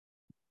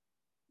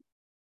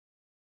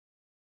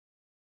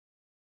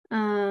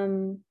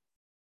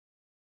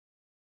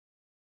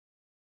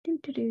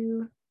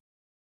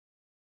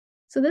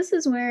 So this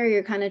is where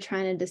you're kind of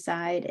trying to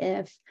decide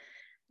if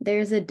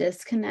there's a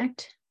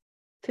disconnect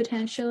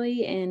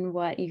potentially in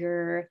what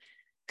your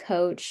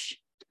coach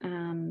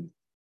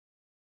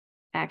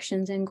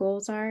actions and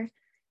goals are.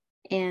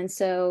 And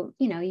so,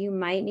 you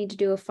might need to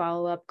do a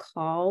follow-up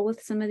call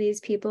with some of these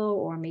people,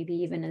 or maybe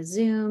even a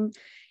Zoom.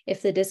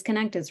 If the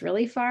disconnect is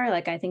really far,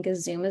 like I think a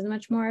Zoom is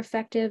much more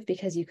effective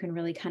because you can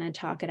really kind of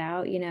talk it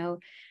out,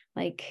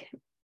 like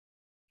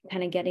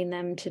kind of getting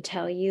them to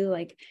tell you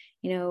like,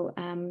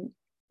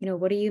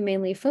 what are you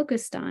mainly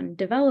focused on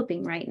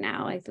developing right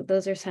now? Like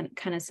those are some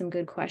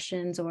good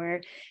questions.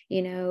 Or,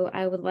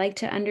 I would like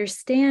to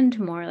understand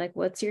more, like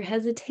what's your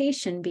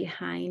hesitation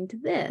behind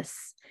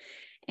this?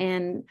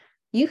 And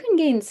you can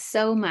gain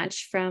so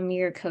much from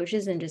your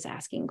coaches in just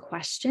asking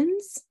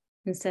questions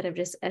instead of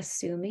just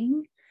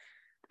assuming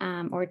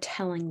or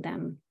telling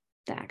them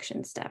the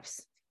action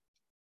steps.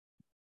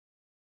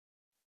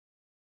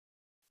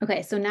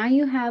 Okay, so now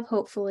you have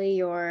hopefully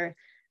your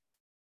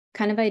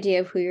kind of idea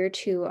of who your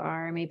two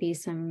are, maybe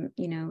some,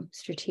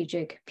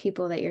 strategic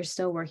people that you're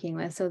still working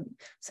with.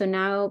 So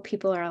now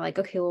people are like,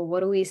 okay, well,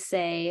 what do we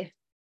say,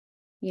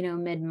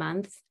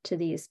 mid-month to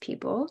these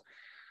people?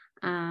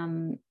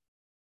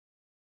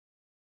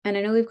 And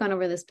I know we've gone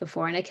over this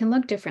before, and it can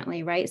look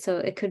differently, right? So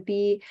it could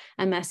be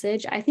a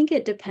message. I think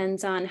it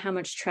depends on how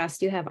much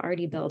trust you have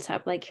already built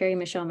up. Like Kerry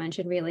Michelle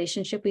mentioned,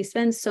 relationship. We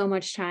spend so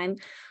much time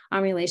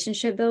on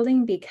relationship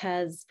building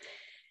because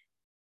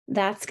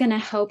that's going to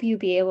help you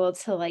be able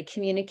to like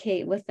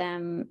communicate with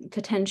them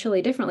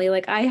potentially differently.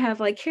 Like I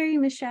have like Kerry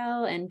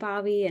Michelle and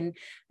Bobby and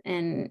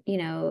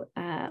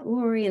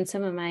Lori and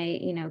some of my,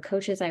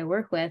 coaches I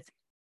work with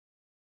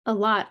a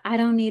lot. I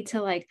don't need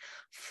to like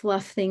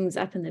fluff things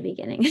up in the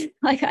beginning.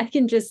 Like I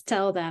can just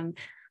tell them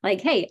like,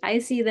 hey, I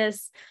see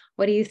this.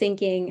 What are you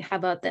thinking? How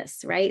about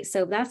this? Right.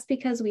 So that's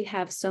because we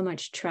have so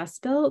much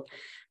trust built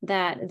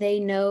that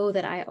they know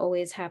that I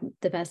always have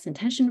the best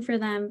intention for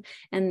them.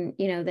 And,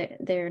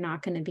 they're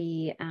not going to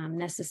be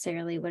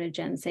necessarily, what did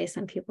Jen say?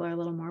 Some people are a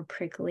little more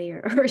prickly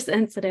or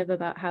sensitive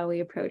about how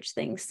we approach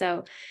things.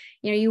 So,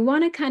 you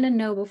want to kind of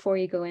know before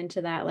you go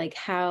into that, like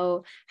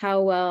how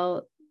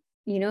well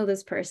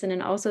this person,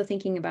 and also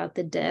thinking about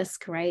the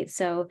disc, right?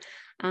 So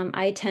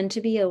I tend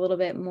to be a little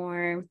bit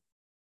more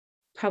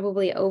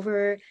probably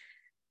over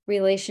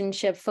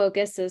relationship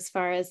focused as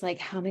far as like,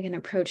 how am I going to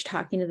approach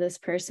talking to this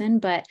person?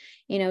 But,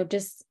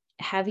 just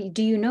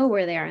do you know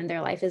where they are in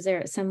their life? Is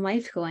there some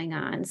life going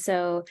on?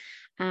 So,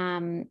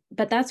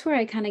 but that's where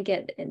I kind of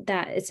get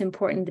that it's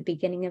important at the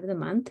beginning of the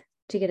month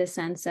to get a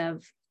sense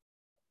of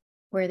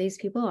where these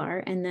people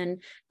are, and then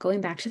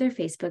going back to their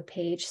Facebook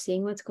page,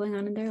 seeing what's going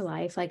on in their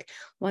life. Like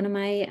one of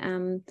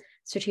my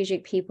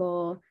strategic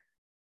people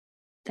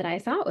that I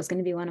thought was going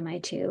to be one of my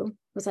two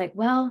was like,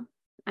 well,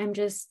 I'm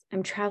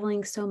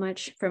traveling so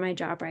much for my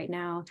job right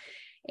now,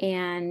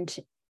 and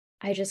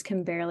I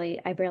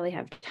barely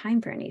have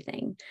time for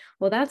anything.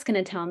 Well, that's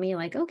going to tell me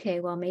like, okay,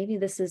 well, maybe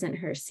this isn't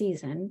her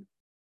season,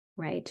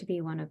 right, to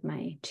be one of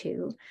my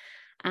two.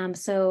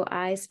 So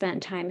I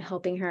spent time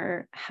helping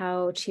her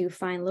how to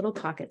find little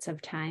pockets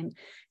of time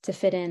to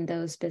fit in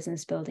those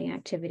business building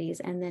activities,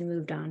 and then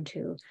moved on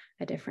to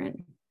a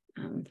different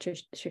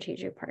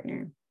strategic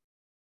partner.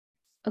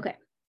 Okay.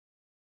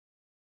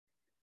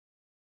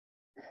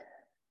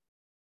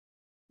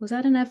 Was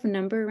that enough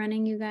number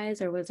running, you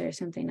guys, or was there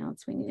something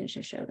else we needed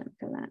to show them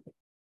for that?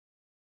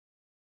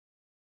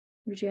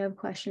 Would you have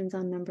questions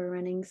on number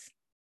runnings?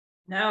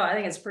 No, I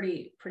think it's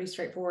pretty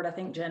straightforward. I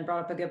think Jen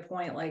brought up a good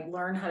point, like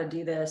learn how to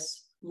do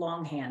this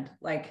longhand,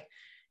 like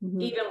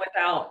even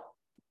without,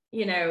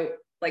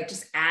 like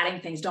just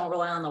adding things, don't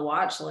rely on the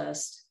watch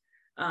list.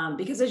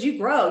 Because as you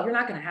grow, you're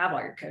not going to have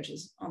all your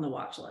coaches on the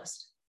watch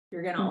list.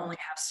 You're going to only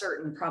have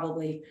certain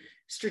probably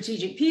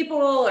strategic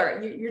people,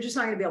 or you're just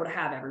not going to be able to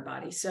have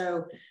everybody.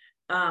 So,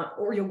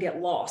 or you'll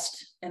get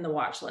lost in the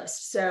watch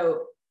list.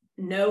 So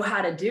know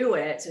how to do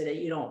it so that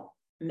you don't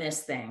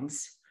miss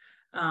things.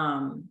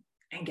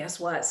 And guess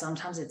what?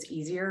 Sometimes it's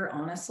easier,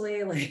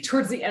 honestly, like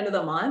towards the end of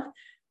the month.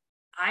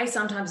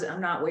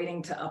 I'm not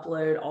waiting to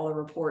upload all the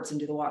reports and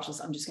do the watch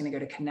list. I'm just going to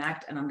go to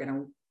connect and I'm going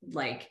to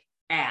like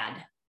add,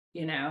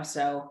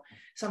 so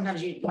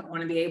sometimes you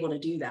want to be able to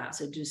do that.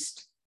 So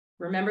just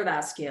remember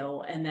that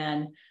skill. And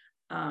then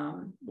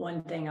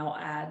one thing I'll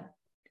add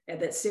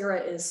that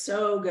Sarah is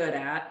so good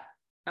at,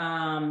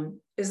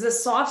 is the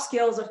soft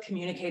skills of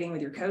communicating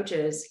with your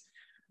coaches.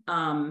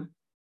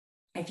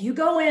 If you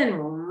go in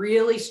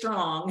really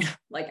strong,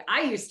 like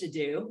I used to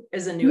do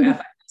as a new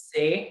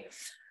FIC,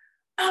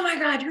 oh my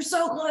God, you're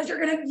so close. You're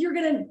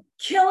gonna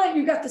kill it.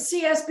 You got the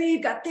CSB,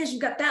 you got this, you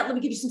got that. Let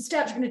me give you some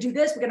steps. We're gonna do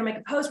this. We're gonna make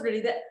a post. We're gonna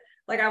do that.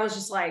 Like I was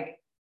just like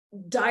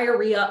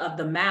diarrhea of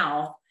the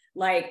mouth,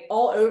 like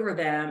all over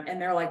them.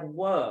 And they're like,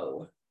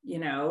 whoa, you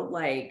know,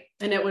 like,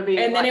 and it would be,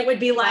 and then it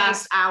would be like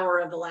last hour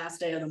of the last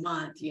day of the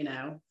month, you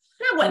know.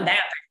 That wasn't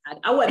that bad.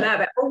 I wasn't that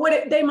bad.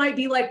 Or they might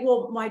be like,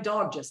 well, my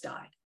dog just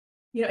died.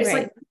 You know, it's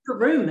like, read the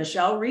room,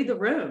 Michelle, read the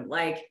room.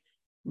 Like,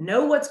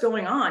 know what's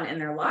going on in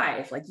their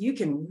life. Like you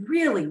can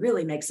really,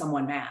 really make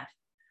someone mad,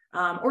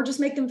 or just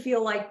make them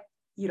feel like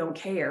you don't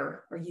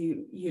care, or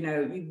you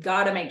know, you've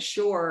got to make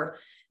sure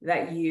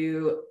that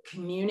you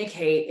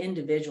communicate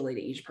individually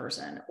to each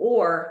person.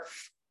 Or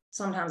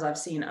sometimes I've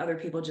seen other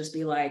people just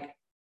be like,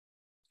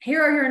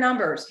 here are your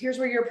numbers. Here's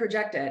where you're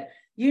projected.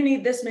 You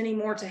need this many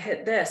more to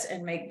hit this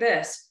and make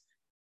this.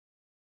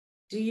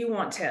 Do you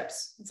want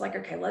tips? It's like,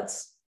 okay,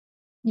 let's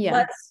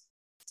get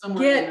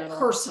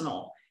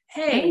personal.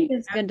 Hey, I think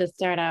it's good to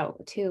start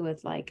out too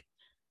with like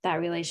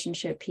that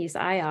relationship piece.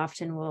 I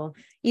often will,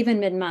 even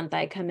mid-month,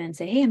 I come in and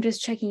say, hey, I'm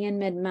just checking in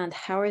mid-month.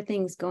 How are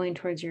things going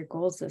towards your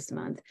goals this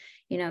month?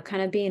 You know,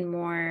 kind of being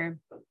more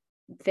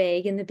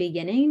vague in the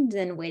beginning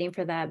than waiting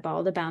for that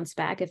ball to bounce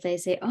back. If they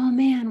say, oh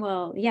man,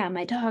 well, yeah,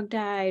 my dog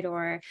died,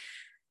 or,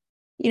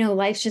 you know,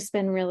 life's just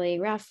been really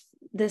rough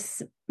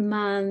this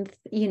month,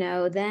 you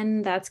know,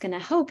 then that's going to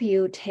help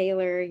you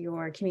tailor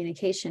your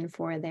communication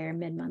for their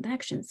mid-month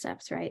action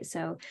steps, right?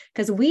 So,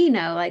 because we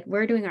know, like,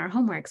 we're doing our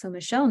homework. So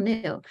Michelle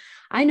knew,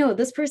 I know what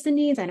this person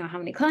needs. I know how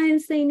many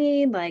clients they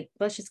need. Like,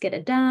 let's just get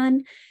it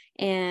done.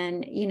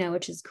 And, you know,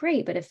 which is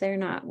great. But if they're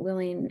not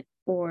willing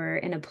or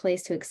in a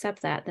place to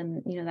accept that,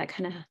 then, you know, that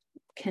kind of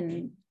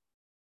can,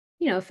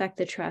 you know, affect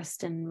the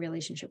trust and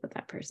relationship with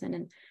that person.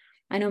 And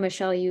I know,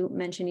 Michelle, you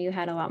mentioned you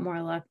had a lot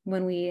more luck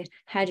when we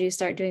had you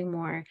start doing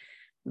more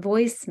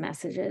voice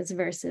messages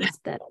versus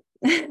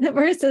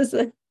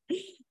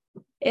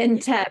in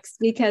text,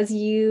 because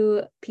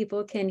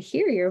people can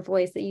hear your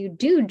voice, that you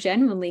do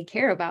genuinely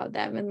care about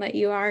them and that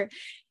you are,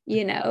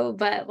 you know,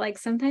 but like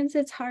sometimes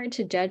it's hard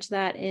to judge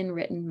that in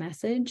written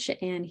message,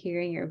 and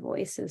hearing your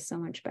voice is so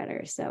much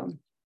better. So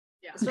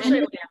yeah,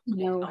 especially when you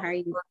know how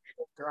you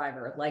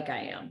driver like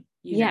I am.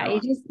 You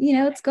just, you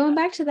know, it's going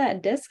back to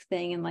that disc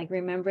thing and like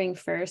remembering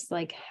first,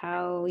 like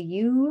how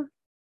you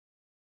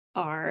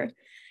are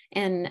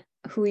and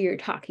who you're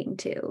talking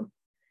to.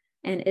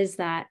 And is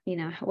that, you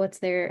know,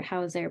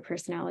 how is their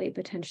personality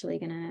potentially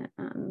going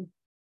to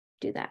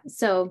do that?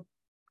 So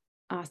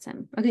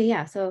awesome. Okay.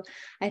 Yeah. So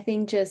I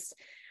think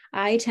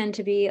I tend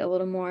to be a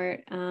little more,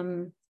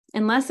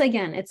 unless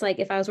again, it's like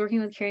if I was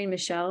working with Kerry and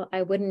Michelle,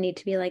 I wouldn't need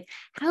to be like,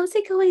 how's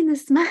it going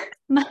this month?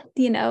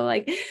 You know,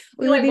 like,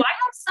 why don't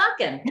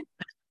sucking?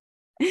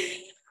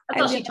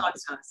 That's how she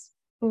talks to us.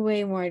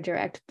 Way more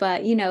direct.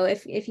 But, you know,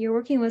 if you're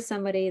working with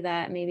somebody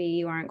that maybe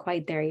you aren't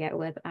quite there yet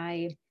with,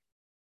 I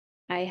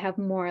have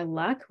more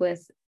luck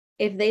with,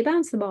 if they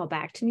bounce the ball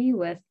back to me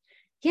with,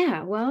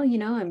 yeah, well, you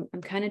know,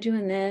 I'm kind of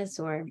doing this,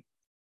 or,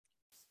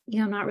 you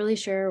know, I'm not really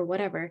sure, or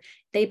whatever.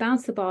 They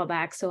bounce the ball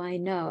back. So I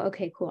know,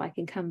 okay, cool, I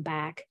can come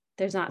back.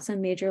 There's not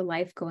some major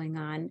life going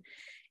on.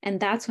 And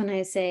that's when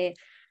I say,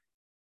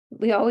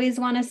 we always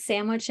want to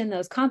sandwich in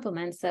those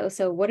compliments though.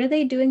 So what are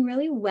they doing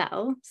really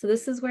well? So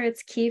this is where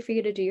it's key for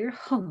you to do your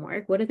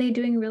homework. What are they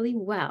doing really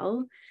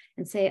well?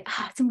 And say,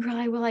 I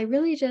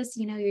really just,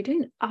 you know, you're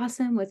doing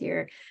awesome with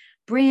your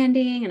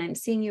branding, and I'm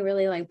seeing you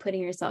really like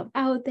putting yourself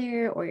out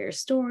there, or your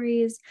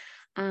stories.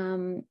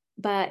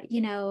 But,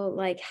 you know,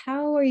 like,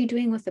 how are you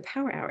doing with the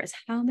power hours?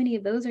 How many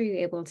of those are you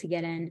able to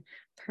get in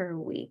per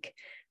week?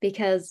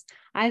 Because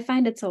I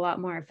find it's a lot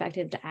more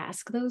effective to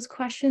ask those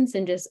questions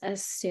than just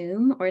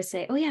assume or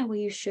say, oh yeah, well,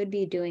 you should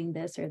be doing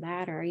this or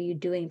that, or are you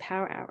doing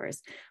power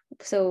hours?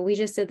 So we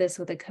just did this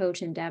with a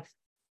coach in depth,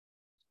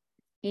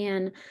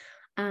 and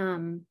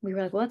we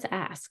were like, well, let's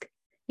ask.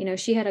 You know,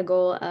 she had a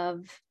goal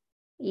of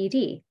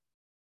ED,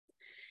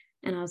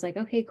 and I was like,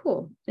 okay,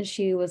 cool. And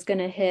she was going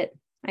to hit,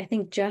 I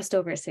think, just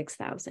over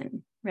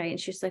 6,000, right? And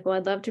she's like, well,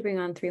 I'd love to bring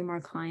on 3 more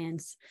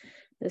clients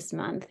this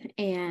month.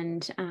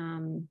 And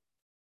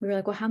we were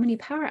like, well, how many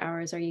power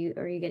hours are you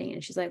getting?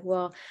 And she's like,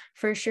 well,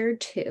 for sure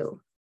 2.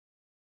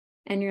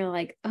 And you're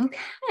like,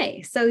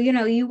 okay. So, you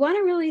know, you want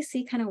to really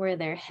see kind of where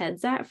their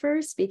head's at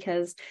first,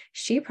 because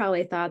she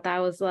probably thought that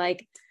was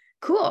like,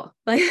 cool.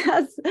 Like,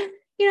 that's,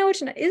 you know,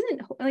 which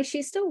isn't, like,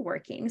 she's still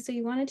working. So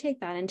you want to take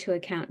that into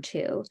account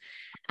too.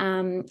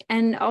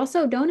 And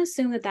also don't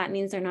assume that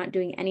means they're not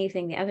doing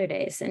anything the other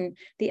days. And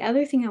the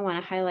other thing I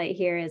want to highlight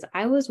here is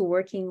I was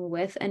working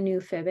with a new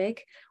FIBIC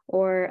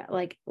or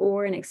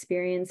an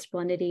experienced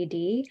blended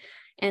ED.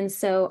 And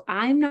so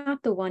I'm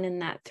not the one in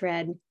that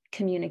thread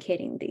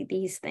communicating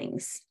these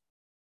things.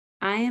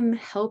 I am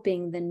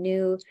helping the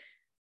new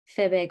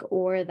FIBIC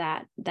or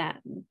that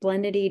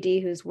blended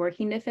ED who's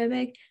working to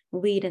FIBIC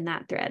lead in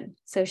that thread.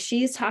 So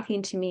she's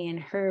talking to me in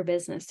her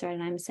business thread,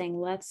 and I'm saying,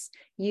 let's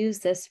use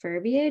this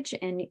verbiage,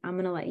 and I'm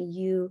going to let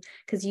you,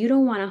 because you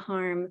don't want to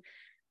harm,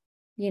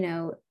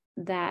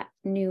 that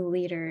new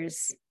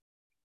leader's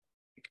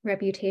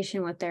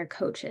reputation with their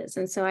coaches.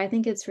 And so I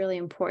think it's really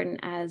important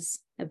as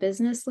a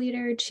business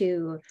leader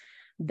to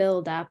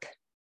build up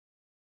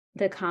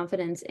the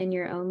confidence in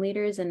your own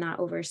leaders and not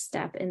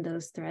overstep in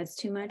those threads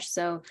too much.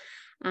 So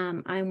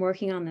I'm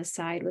working on the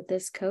side with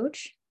this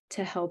coach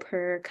to help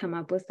her come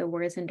up with the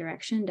words and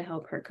direction to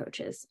help her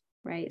coaches.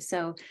 Right.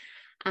 So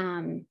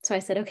I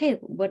said, okay,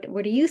 what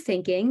are you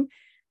thinking?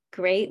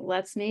 Great.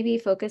 Let's maybe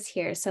focus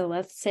here. So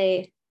let's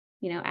say,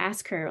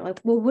 ask her, like,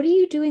 well, what are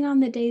you doing on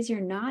the days you're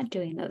not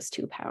doing those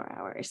 2 power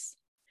hours?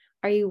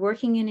 Are you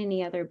working in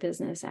any other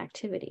business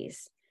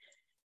activities?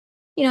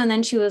 And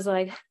then she was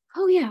like,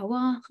 oh yeah,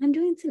 well, I'm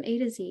doing some A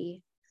to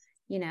Z,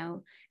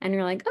 and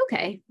you're like,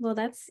 okay, well,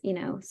 that's,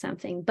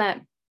 something.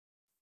 But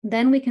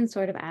then we can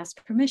sort of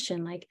ask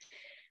permission, like,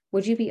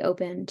 would you be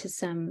open to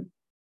some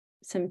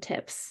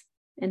tips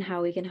and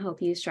how we can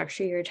help you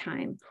structure your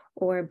time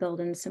or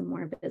build in some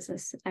more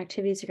business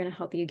activities that are going to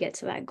help you get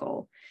to that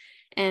goal?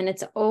 And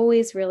it's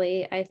always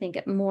really, I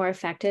think, more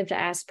effective to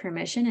ask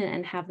permission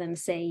and have them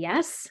say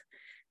yes,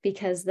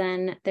 because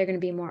then they're going to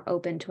be more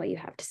open to what you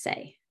have to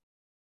say,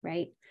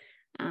 right?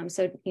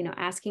 So,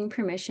 asking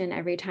permission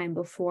every time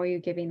before you're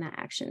giving that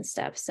action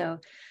step. So,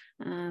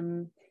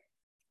 I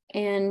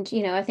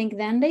think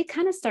then they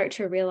kind of start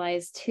to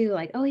realize too,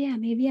 like, oh yeah,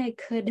 maybe I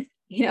could,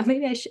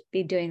 maybe I should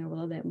be doing a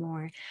little bit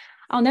more.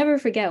 I'll never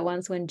forget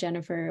once when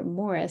Jennifer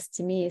Morris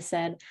to me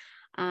said,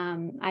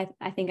 I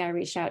think I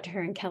reached out to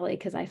her and Kelly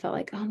because I felt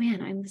like, oh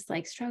man, I'm just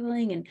like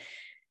struggling.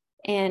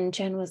 And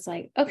Jen was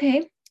like,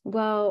 okay,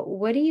 well,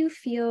 what do you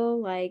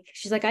feel like?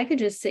 She's like, I could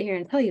just sit here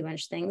and tell you a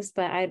bunch of things,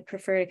 but I'd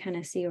prefer to kind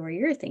of see where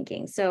you're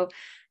thinking. So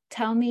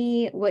tell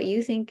me what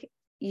you think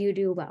you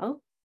do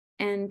well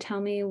and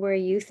tell me where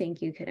you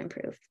think you could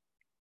improve.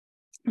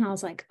 And I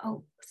was like,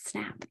 oh,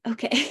 snap.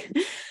 Okay.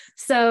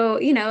 So,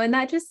 and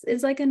that just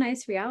is like a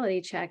nice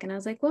reality check. And I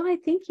was like, well, I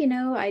think,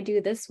 I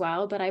do this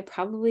well, but I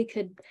probably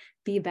could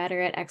be better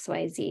at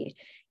XYZ,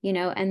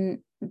 and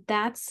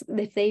that's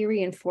if they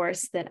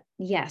reinforce that,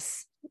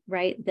 yes,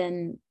 right,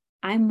 then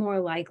I'm more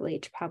likely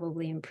to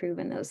probably improve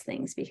in those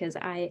things because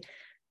I,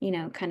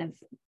 kind of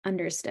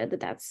understood that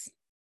that's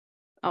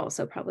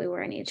also probably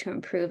where I need to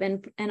improve.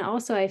 And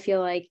also I feel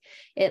like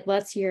it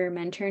lets your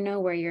mentor know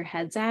where your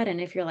head's at.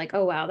 And if you're like,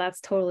 oh, wow,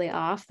 that's totally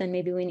off, then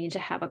maybe we need to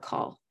have a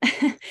call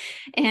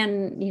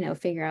and,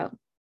 figure out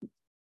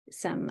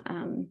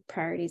some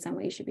priorities on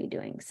what you should be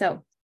doing.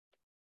 So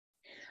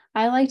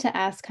I like to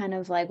ask kind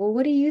of like, well,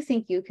 what do you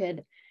think you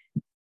could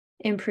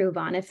improve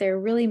on if they're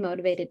really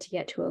motivated to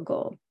get to a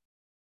goal?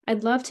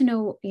 I'd love to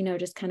know,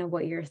 just kind of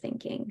what you're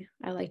thinking.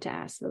 I like to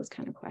ask those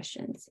kind of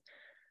questions.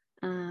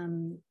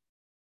 And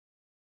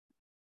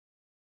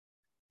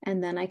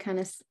then I kind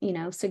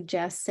of,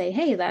 suggest, say,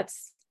 hey,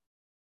 that's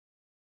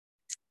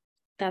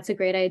a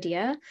great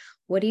idea.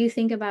 What do you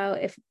think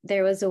about if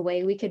there was a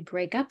way we could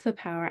break up the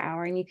power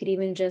hour and you could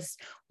even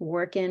just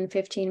work in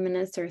 15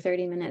 minutes or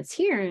 30 minutes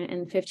here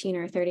and 15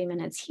 or 30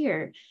 minutes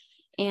here,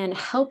 and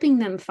helping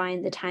them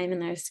find the time in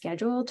their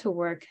schedule to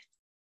work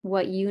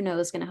what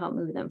is going to help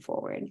move them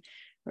forward,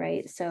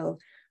 right? So,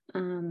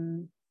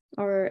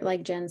 or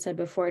like Jen said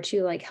before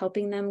too, like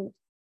helping them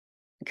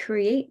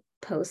create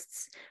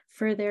posts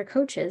for their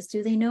coaches.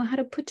 Do they know how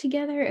to put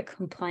together a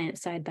compliant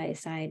side by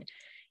side,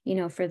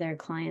 for their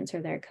clients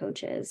or their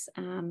coaches?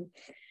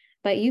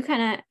 But you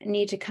kind of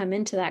need to come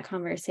into that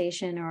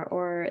conversation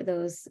or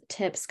those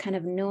tips kind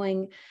of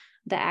knowing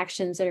the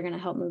actions that are going to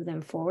help move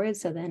them forward.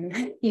 So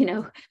then,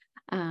 you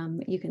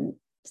can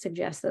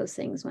suggest those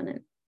things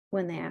when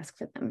they ask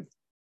for them.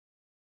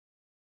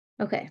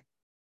 Okay.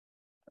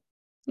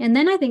 And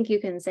then I think you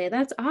can say,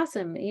 that's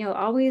awesome.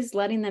 Always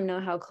letting them know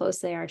how close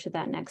they are to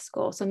that next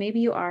goal. So maybe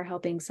you are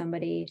helping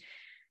somebody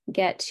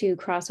get to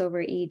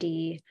crossover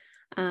ED.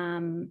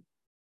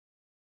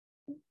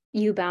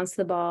 You bounce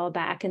the ball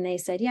back and they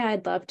said, yeah,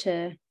 I'd love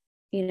to,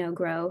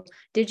 grow.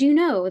 Did you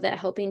know that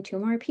helping 2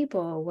 more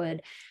people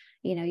would,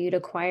 you'd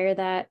acquire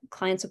that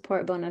client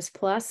support bonus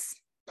plus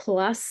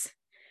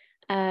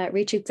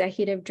reach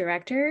executive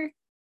director?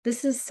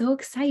 This is so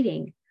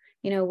exciting.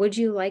 Would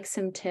you like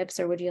some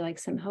tips or would you like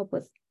some help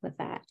with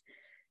that?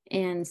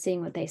 And seeing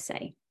what they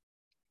say.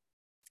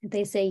 If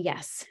they say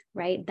yes,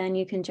 right, then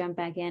you can jump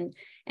back in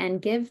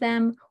and give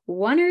them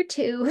 1 or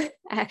 2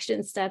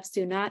 action steps.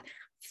 Do not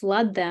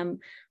flood them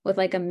with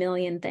like a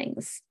million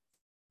things,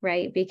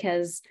 right?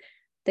 Because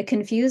the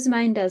confused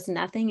mind does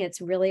nothing.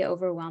 It's really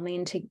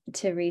overwhelming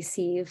to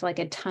receive like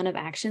a ton of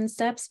action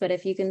steps. But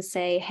if you can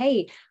say,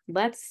 hey,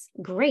 let's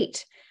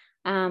put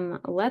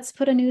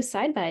a new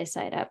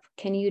side-by-side up.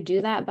 Can you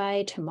do that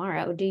by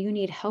tomorrow? Do you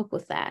need help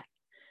with that?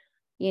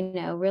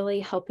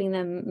 Really helping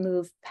them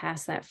move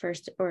past that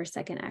first or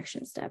second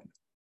action step.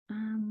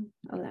 Oh,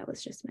 that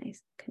was just my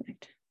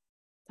connect.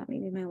 Thought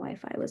maybe my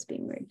Wi-Fi was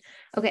being rude.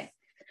 Okay.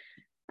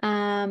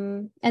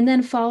 And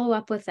then follow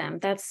up with them.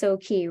 That's so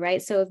key,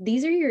 right? So if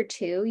these are your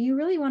two, you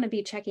really want to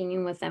be checking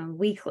in with them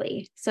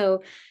weekly.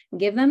 So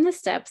give them the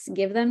steps,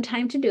 give them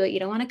time to do it. You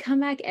don't want to come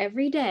back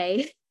every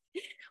day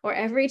or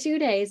every 2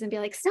 days and be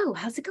like, so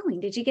how's it going?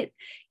 Did you get,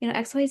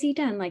 XYZ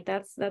done? Like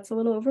that's a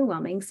little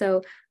overwhelming.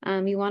 So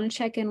you want to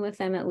check in with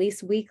them at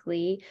least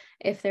weekly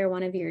if they're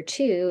one of your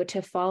two,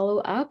 to follow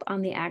up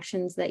on the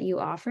actions that you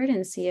offered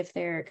and see if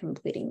they're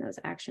completing those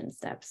action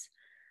steps.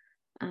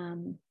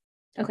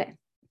 Okay.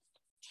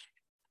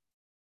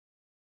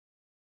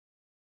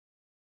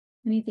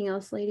 Anything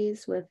else,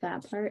 ladies, with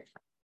that part?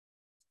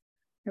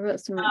 I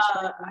wrote some.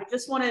 I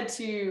just wanted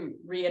to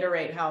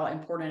reiterate how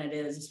important it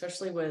is,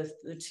 especially with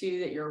the two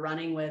that you're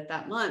running with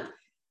that month.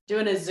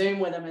 Doing a Zoom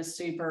with them is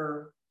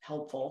super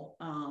helpful.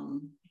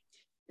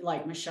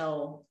 Like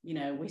Michelle,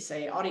 we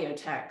say audio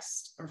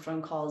text or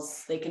phone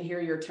calls, they can hear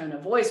your tone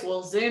of voice.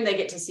 Well, Zoom, they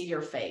get to see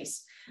your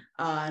face.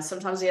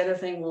 Sometimes the other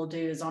thing we'll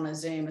do is on a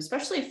Zoom,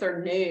 especially if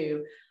they're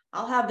new,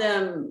 I'll have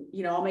them,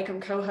 I'll make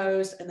them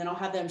co-host, and then I'll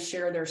have them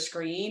share their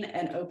screen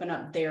and open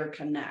up their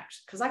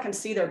Connect, because I can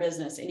see their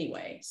business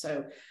anyway.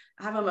 So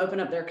I have them open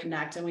up their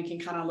Connect and we can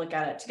kind of look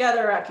at it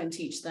together. I can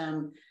teach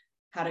them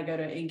how to go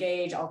to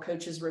Engage, All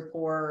Coaches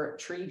Report,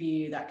 Tree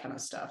View, that kind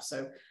of stuff.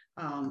 So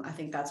I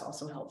think that's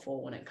also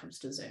helpful when it comes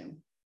to Zoom.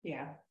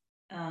 Yeah.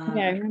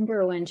 I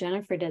remember when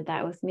Jennifer did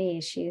that with me,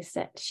 she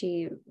said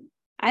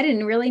I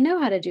didn't really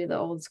know how to do the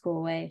old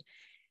school way.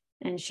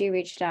 And she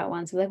reached out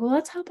once, like, well,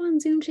 let's hop on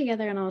Zoom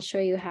together and I'll show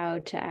you how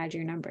to add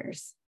your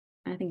numbers.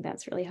 I think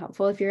that's really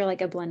helpful if you're like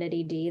a blended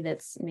ED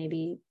that's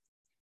maybe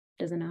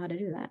doesn't know how to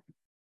do that.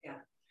 Yeah.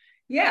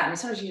 Yeah. I mean,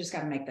 sometimes you just got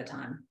to make the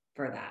time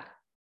for that.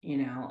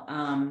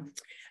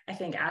 I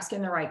think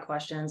asking the right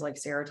questions, like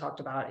Sarah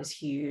talked about, is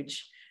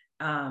huge.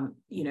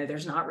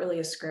 There's not really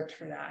a script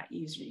for that.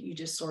 You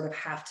just sort of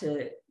have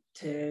to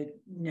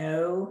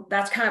know.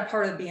 That's kind of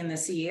part of being the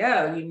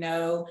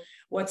CEO.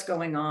 What's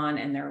going on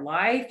in their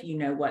life,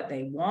 what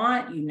they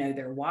want,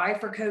 their why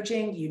for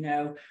coaching,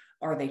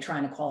 are they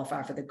trying to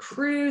qualify for the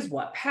cruise?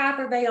 What path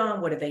are they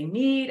on? What do they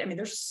need? I mean,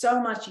 there's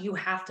so much you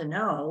have to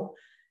know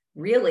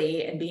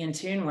really and be in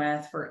tune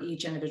with for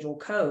each individual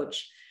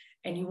coach.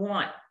 And you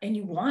want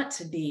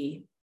to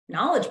be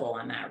knowledgeable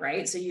on that,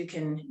 right? So you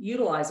can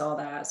utilize all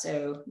that.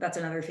 So that's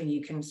another thing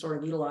you can sort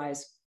of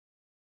utilize,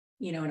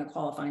 in a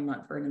qualifying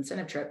month for an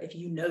incentive trip.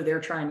 If they're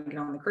trying to get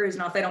on the cruise,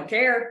 now if they don't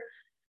care,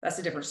 that's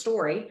a different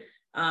story.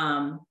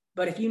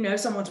 But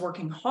if someone's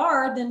working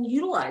hard, then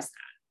utilize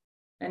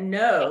that and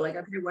know, like,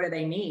 okay, what do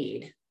they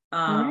need?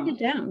 Write it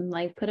down,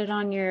 like put it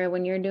on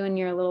when you're doing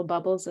your little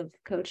bubbles of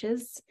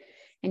coaches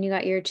and you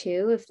got your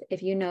two, if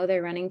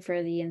they're running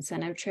for the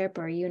incentive trip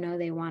or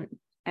they want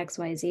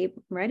XYZ,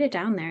 write it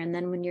down there. And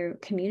then when you're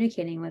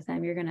communicating with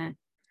them,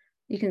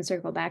 you can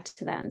circle back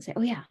to that and say,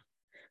 oh yeah,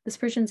 this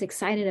person's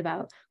excited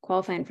about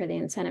qualifying for the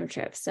incentive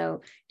trip.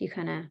 So you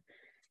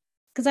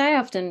because I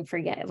often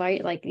forget,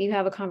 right? Like you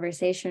have a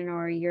conversation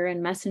or you're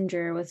in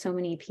Messenger with so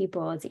many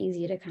people, it's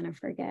easy to kind of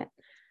forget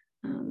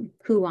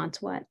who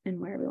wants what and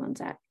where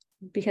everyone's at.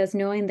 Because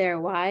knowing their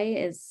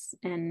why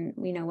and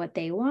what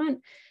they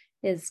want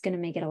is going to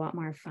make it a lot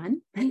more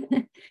fun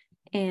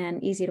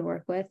and easy to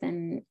work with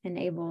and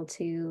able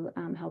to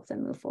help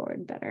them move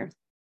forward better.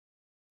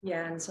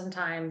 Yeah. And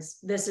sometimes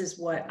this is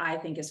what I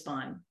think is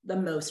fun. The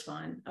most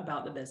fun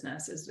about the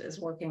business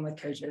is working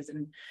with coaches.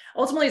 And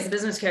ultimately, as a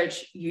business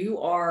coach, you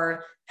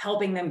are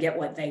helping them get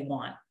what they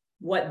want,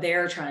 what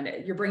they're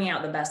you're bringing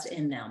out the best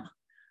in them.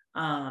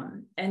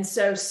 And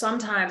so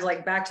sometimes,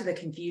 like back to the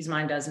confused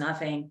mind does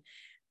nothing.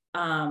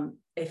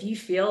 If you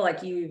feel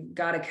like you've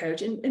got a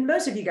coach, and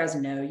most of you guys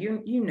know,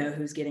 you know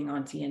who's getting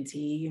on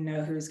TNT,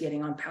 who's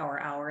getting on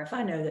Power Hour. If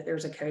I know that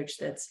there's a coach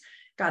that's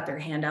got their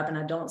hand up and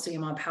I don't see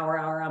them on Power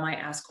Hour, I might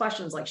ask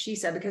questions like she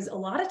said, because a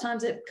lot of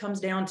times it comes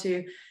down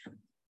to,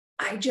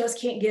 I just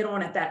can't get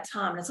on at that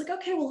time. And it's like,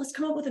 okay, well, let's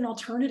come up with an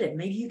alternative.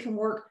 Maybe you can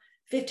work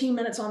 15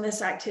 minutes on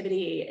this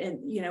activity and,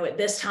 at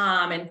this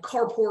time, and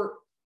car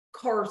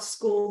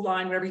school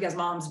line, whatever you guys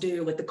moms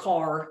do with the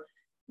car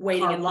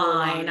waiting in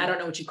line. I don't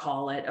know what you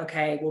call it.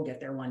 Okay. We'll get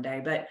there one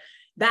day, but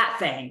that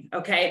thing.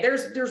 Okay.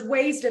 There's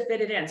ways to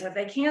fit it in. So if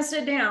they can't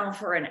sit down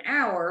for an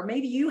hour,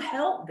 maybe you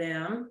help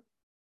them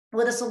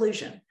with a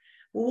solution.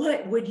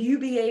 What would you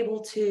be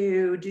able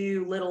to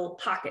do little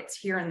pockets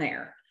here and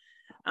there?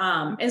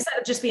 Instead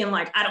of just being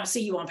like, I don't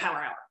see you on Power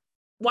Hour.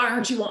 Why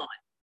aren't you on?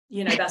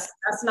 That's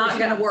not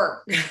going to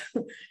work.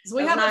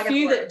 We have a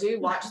few that do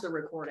watch the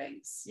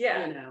recordings.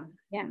 Yeah.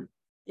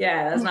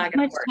 Yeah. That's not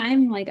going to work. How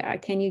much time,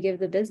 can you give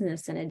the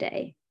business in a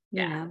day?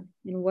 And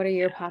what are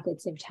your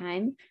pockets of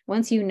time?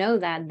 Once you know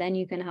that, then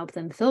you can help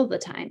them fill the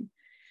time.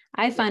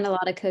 I find a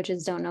lot of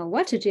coaches don't know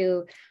what to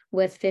do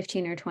with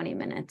 15 or 20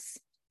 minutes,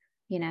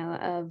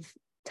 of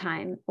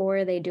time,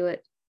 or they do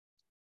it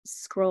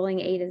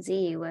scrolling A to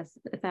Z with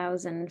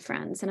 1,000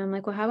 friends. And I'm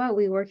like, well, how about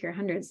we work your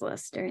hundreds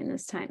list during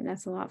this time?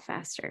 That's a lot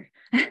faster.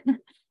 Things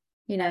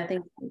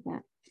like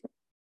that.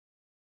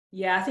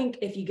 Yeah. I think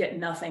if you get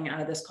nothing out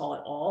of this call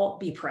at all,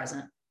 be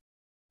present.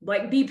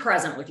 Like be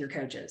present with your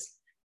coaches.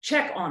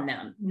 check on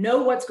them,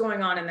 know what's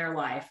going on in their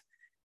life,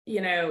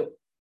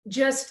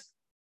 just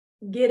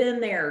get in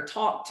there,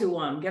 talk to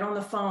them, get on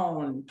the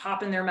phone,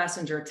 pop in their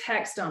messenger,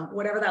 text them,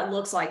 whatever that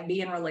looks like,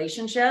 be in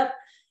relationship.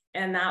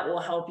 And that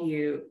will help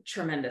you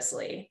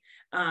tremendously.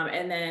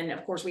 And then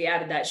of course we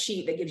added that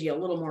sheet that gives you a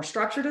little more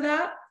structure to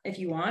that if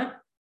you want.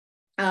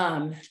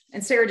 And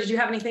Sarah, did you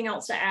have anything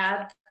else to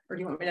add, or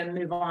do you want me to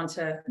move on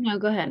to? No,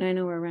 go ahead. I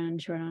know we're running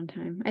short on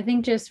time. I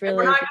think just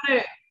really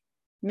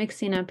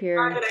mixing up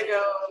your. I'm gonna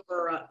go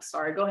over.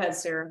 Sorry, go ahead,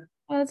 Sarah.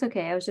 Oh, that's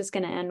okay. I was just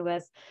going to end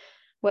with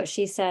what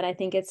she said. I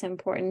think it's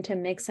important to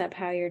mix up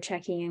how you're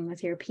checking in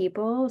with your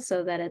people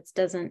so that it's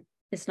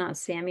not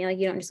spammy. Like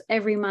you don't just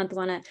every month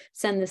want to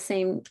send the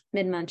same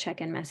mid-month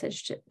check-in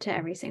message to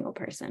every single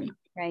person,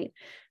 right?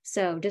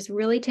 So just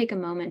really take a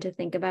moment to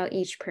think about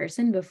each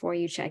person before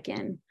you check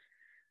in.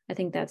 I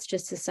think that's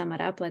just to sum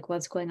it up, like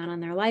what's going on in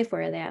their life,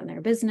 where are they at in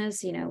their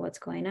business, what's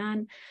going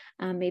on.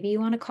 Maybe you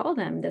want to call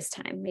them this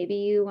time. Maybe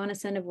you want to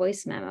send a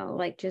voice memo,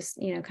 like just,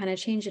 kind of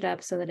change it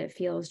up so that it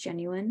feels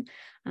genuine.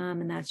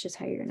 And that's just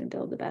how you're going to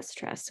build the best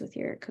trust with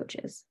your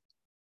coaches.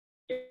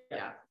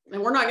 Yeah.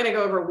 And we're not going to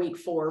go over week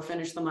 4,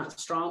 finish the month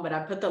strong, but I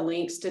put the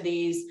links to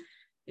these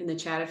in the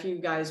chat. If you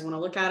guys want to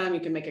look at them, you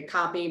can make a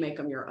copy, make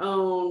them your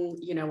own.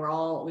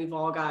 We've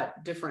all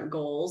got different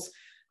goals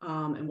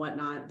and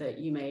whatnot that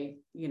you may,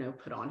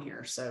 put on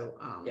here. So,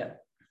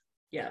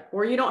 yeah.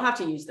 Or you don't have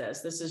to use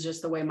this. This is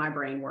just the way my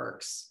brain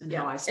works and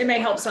how I see it. May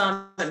help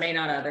some, it may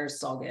not others.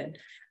 It's all good.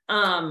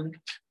 And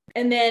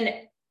then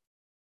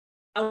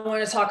I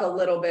want to talk a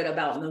little bit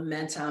about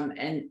momentum,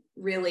 and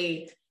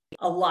really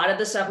a lot of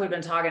the stuff we've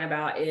been talking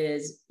about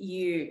is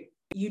you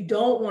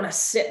don't want to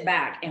sit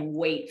back and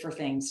wait for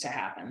things to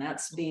happen.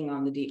 That's being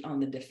on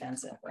the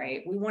defensive,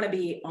 right? We want to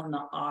be on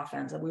the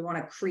offensive. We want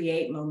to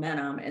create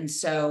momentum. And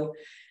so,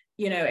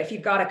 if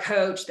you've got a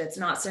coach that's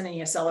not sending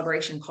you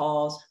celebration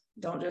calls,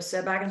 don't just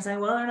sit back and say,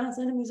 well, they're not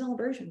sending me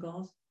celebration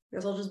calls. I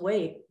guess I'll just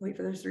wait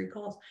for those 3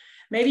 calls.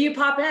 Maybe you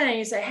pop in and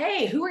you say,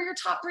 hey, who are your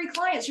top 3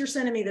 clients you're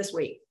sending me this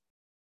week?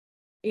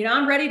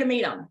 I'm ready to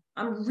meet them.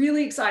 I'm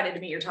really excited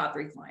to meet your top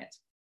 3 clients.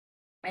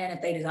 And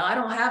if they decide, I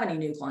don't have any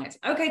new clients.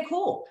 Okay,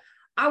 cool.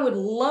 I would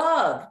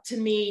love to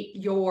meet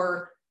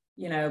your,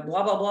 blah,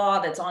 blah, blah,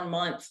 that's on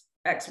month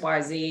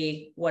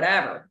XYZ,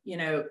 whatever,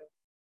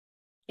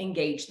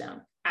 engage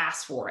them,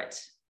 ask for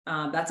it.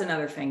 That's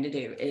another thing to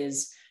do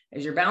is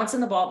you're bouncing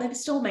the ball. They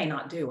still may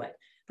not do it,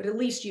 but at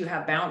least you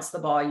have bounced the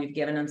ball. You've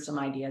given them some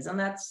ideas, and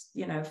that's,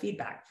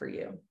 feedback for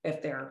you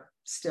if they're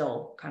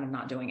still kind of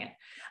not doing it.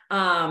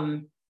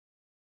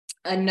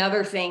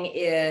 Another thing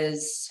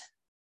is,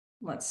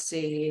 let's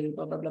see,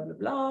 blah, blah, blah, blah,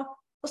 blah.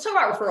 Let's talk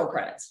about referral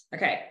credits.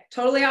 Okay.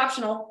 Totally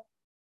optional.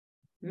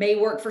 May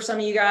work for some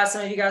of you guys.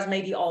 Some of you guys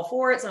may be all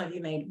for it. Some of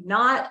you may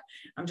not.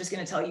 I'm just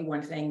going to tell you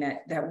one thing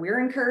that we're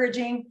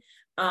encouraging.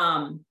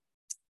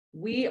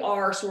 We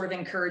are sort of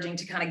encouraging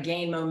to kind of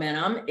gain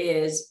momentum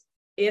is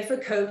if a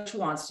coach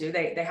wants to,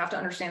 they have to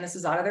understand this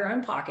is out of their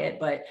own pocket.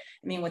 But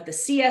I mean, with the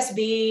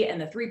CSB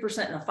and the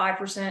 3% and the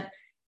 5%,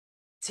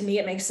 to me,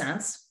 it makes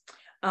sense.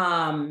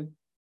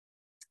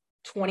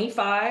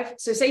 25.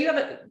 So say you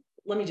have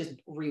let me just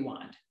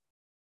rewind.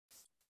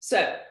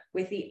 So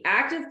with the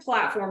active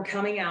platform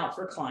coming out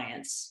for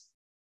clients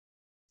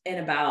in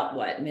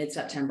about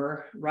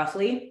mid-September,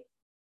 roughly,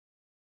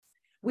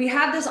 we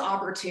have this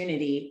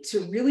opportunity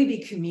to really be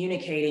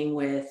communicating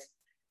with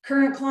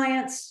current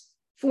clients,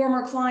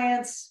 former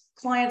clients,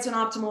 clients in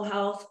optimal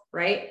health,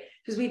 right?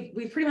 Because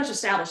we've pretty much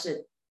established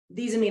that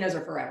these aminos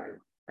are for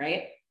everyone,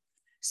 right?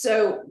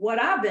 So what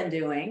I've been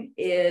doing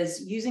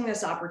is using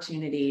this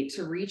opportunity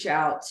to reach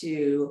out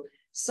to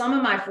some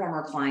of my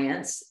former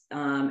clients,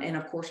 and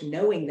of course,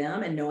 knowing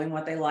them and knowing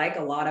what they like.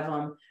 A lot of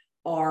them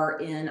are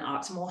in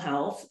optimal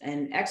health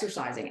and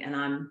exercising, and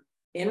I'm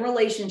in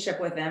relationship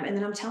with them. And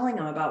then I'm telling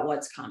them about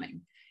what's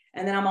coming.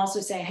 And then I'm also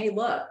saying, hey,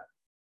 look,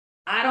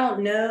 I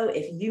don't know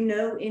if you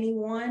know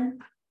anyone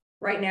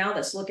right now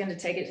that's looking to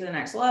take it to the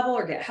next level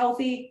or get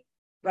healthy,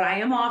 but I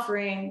am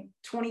offering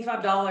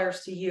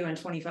 $25 to you and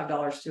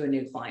 $25 to a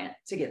new client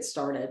to get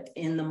started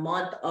in the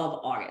month of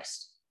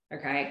August.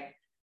 Okay.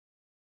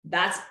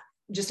 That's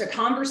just a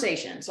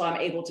conversation. So I'm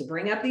able to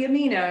bring up the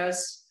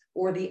aminos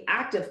or the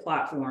active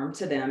platform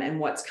to them and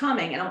what's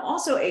coming. And I'm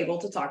also able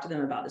to talk to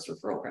them about this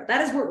referral credit.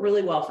 That has worked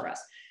really well for us.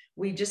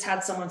 We just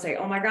had someone say,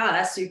 oh my God,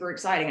 that's super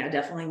exciting. I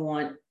definitely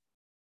want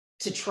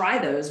to try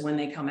those when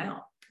they come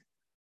out.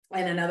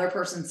 And another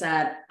person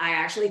said, I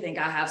actually think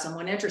I have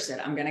someone interested.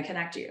 I'm going to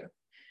connect you.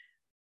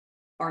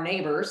 Our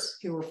neighbors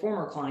who were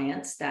former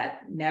clients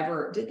that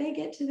never, did they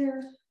get to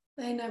their?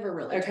 They never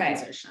really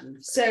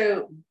transitioned.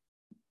 So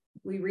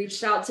we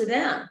reached out to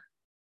them.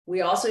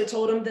 We also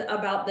told them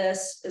about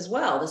this as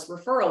well, this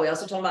referral. We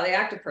also told them about the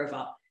active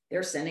profile.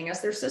 They're sending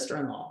us their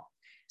sister-in-law.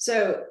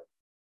 So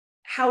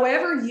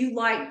however you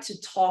like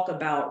to talk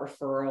about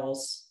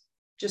referrals,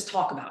 just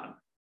talk about them.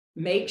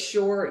 Make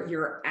sure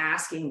you're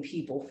asking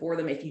people for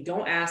them. If you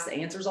don't ask, the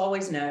answer is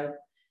always no.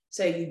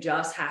 So you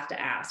just have to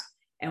ask.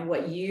 And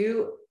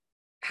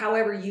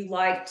however you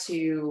like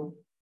to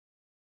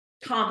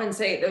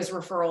compensate those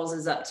referrals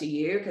is up to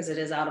you because it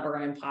is out of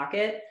our own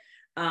pocket.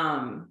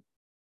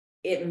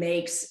 It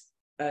makes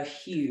a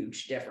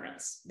huge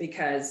difference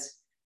because,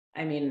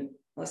 I mean,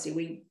 let's see,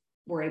 we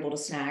were able to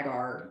snag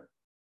our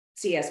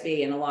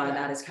CSB, and a lot of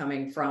that is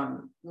coming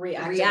from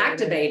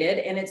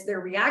reactivated, and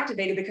they're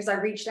reactivated because I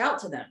reached out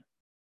to them.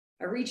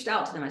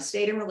 I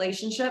stayed in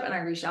relationship and I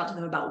reached out to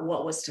them about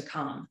what was to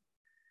come.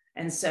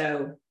 And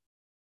so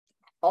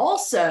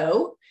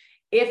also,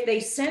 if they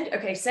send,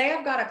 okay, say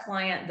I've got a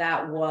client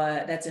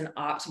that's in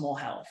optimal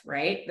health,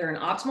 right? They're in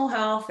optimal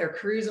health, they're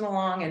cruising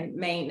along in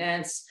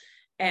maintenance,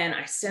 and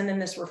I send them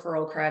this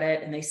referral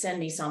credit and they send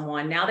me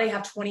someone. Now they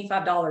have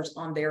 $25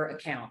 on their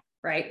account,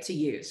 right, to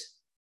use.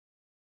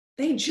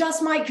 They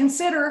just might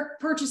consider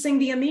purchasing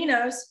the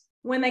aminos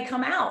when they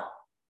come out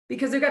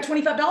because they've got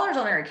 $25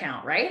 on their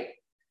account, right?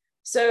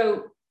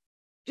 So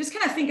just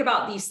kind of think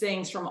about these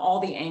things from all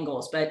the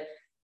angles, but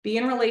be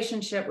in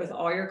relationship with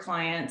all your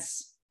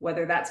clients,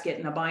 whether that's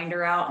getting a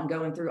binder out and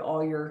going through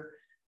all your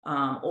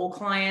old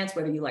clients,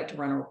 whether you like to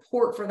run a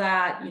report for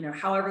that,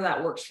 however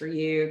that works for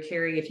you.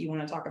 Kerry, if you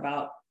want to talk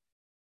about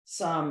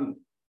some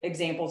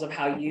examples of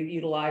how you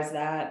utilize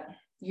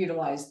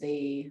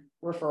the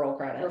referral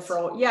credits.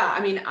 Yeah.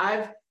 I mean,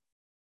 I've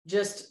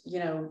just,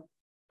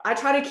 I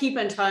try to keep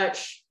in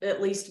touch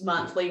at least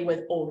monthly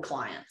with old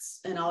clients,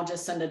 and I'll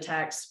just send a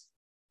text,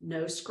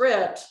 no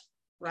script,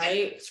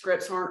 right?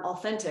 Scripts aren't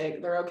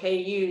authentic. They're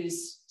okay to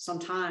use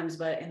sometimes,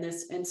 but in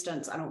this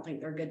instance, I don't think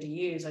they're good to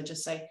use. I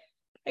just say,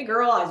 hey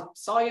girl, I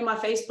saw you in my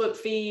Facebook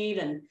feed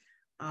and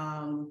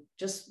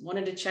just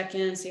wanted to check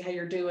in, see how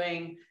you're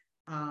doing.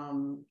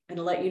 And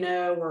to let you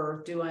know,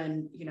 we're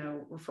doing,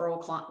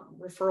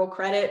 referral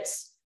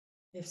credits.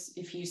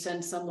 If you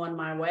send someone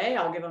my way,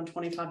 I'll give them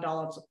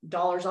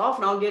 $25 off,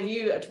 and I'll give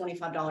you a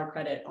 $25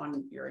 credit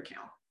on your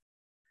account.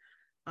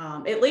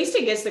 At least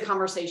it gets the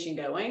conversation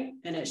going,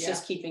 and it's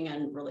just keeping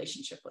in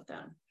relationship with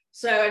them.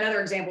 So another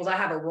example is I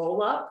have a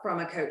roll up from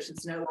a coach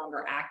that's no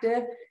longer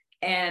active,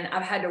 and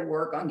I've had to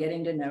work on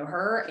getting to know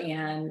her,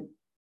 and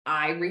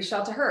I reached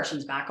out to her.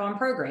 She's back on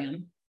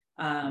program.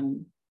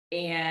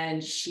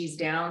 And she's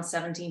down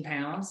 17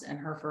 pounds in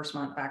her first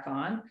month back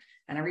on.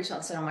 And I reached out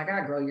and said, oh my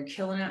God, girl, you're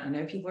killing it. I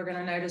know people are going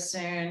to notice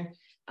soon.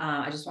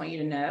 I just want you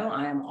to know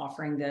I am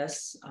offering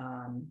this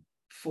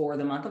for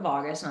the month of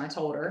August. And I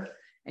told her,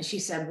 and she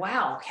said,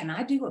 wow, can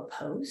I do a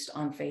post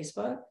on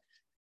Facebook?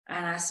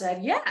 And I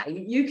said, yeah,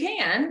 you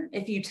can.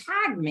 If you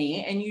tag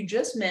me and you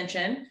just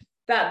mention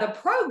that the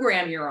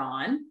program you're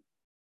on,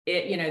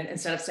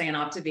 instead of saying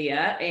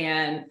Optavia,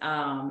 and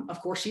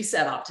of course she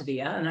said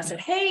Optavia, and I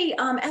said, hey,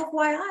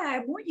 FYI,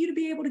 I want you to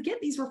be able to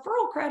get these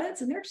referral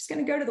credits, and they're just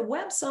going to go to the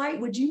website.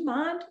 Would you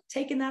mind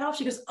taking that off?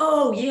 She goes,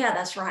 oh yeah,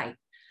 that's right.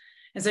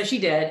 And so she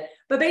did.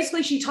 But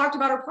basically she talked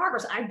about her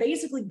progress. I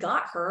basically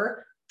got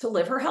her to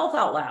live her health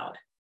out loud.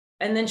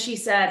 And then she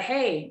said,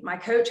 hey, my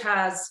coach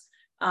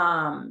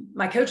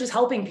is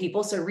helping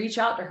people, so reach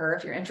out to her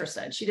if you're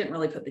interested. She didn't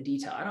really put the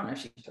detail. I don't know if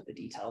she put the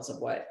details of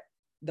what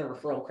the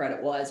referral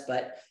credit was,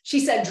 but she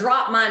said,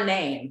 drop my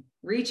name,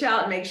 reach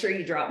out and make sure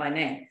you drop my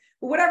name.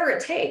 But whatever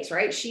it takes,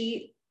 right?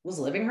 She was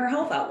living her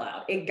health out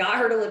loud. It got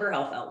her to live her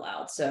health out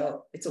loud.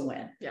 So it's a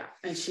win. Yeah.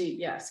 And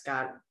she,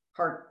 got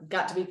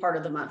to be part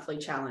of the monthly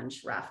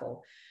challenge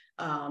raffle.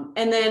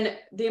 And then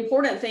the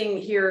important thing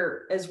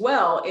here as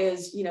well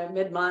is,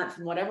 mid-month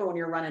and whatever, when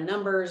you're running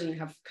numbers and you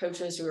have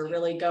coaches who are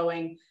really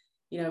going,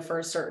 for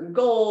a certain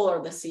goal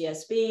or the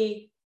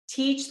CSB,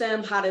 teach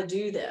them how to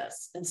do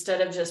this instead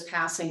of just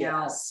passing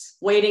out,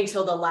 waiting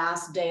till the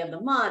last day of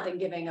the month and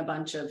giving a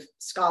bunch of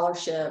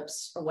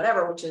scholarships or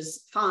whatever, which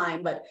is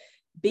fine, but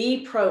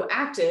be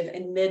proactive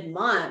in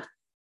mid-month,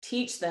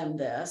 teach them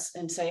this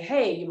and say,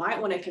 hey, you might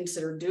want to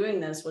consider doing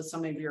this with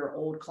some of your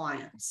old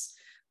clients,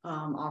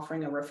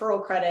 offering a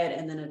referral credit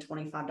and then a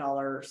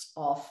 $25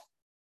 off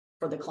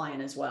for the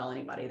client as well,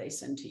 anybody they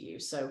send to you.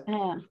 So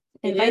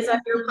it is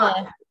at your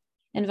pocket.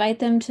 Invite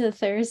them to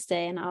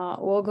Thursday, and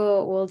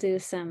we'll do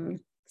some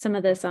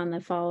of this on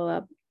the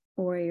follow-up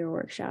warrior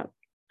workshop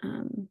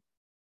on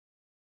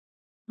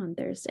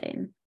Thursday,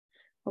 and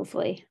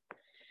hopefully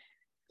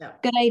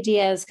good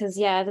ideas, because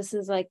this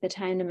is like the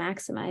time to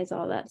maximize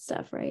all that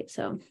stuff, right?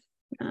 So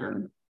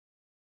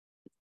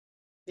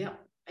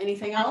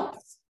anything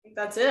else? I think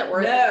that's it.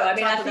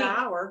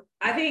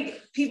 I think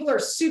people are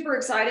super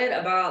excited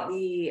about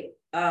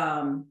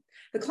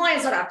the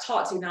clients that I've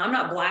talked to. Now, I'm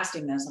not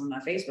blasting this on my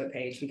Facebook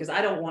page because I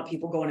don't want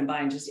people going and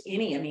buying just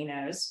any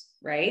aminos,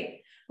 right?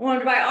 I want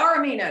them to buy our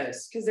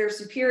aminos because they're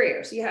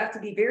superior. So you have to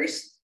be very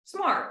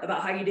smart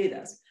about how you do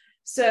this.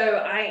 So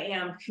I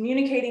am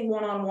communicating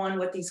one-on-one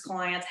with these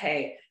clients.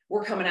 Hey,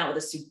 we're coming out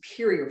with a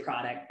superior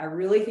product. I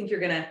really think you're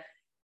going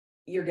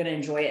to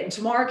enjoy it. And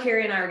tomorrow,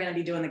 Kerry and I are going to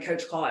be doing the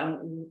coach call.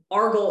 And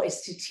our goal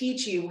is to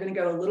teach you. We're going to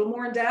go a little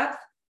more in depth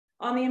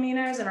on the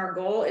aminos, and our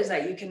goal is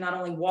that you can not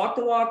only walk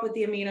the walk with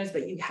the aminos,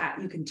 but you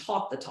can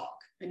talk the talk,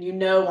 and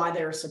why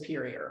they're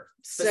superior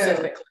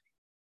specifically.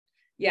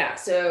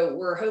 So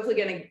we're hopefully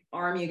going to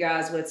arm you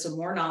guys with some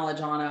more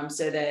knowledge on them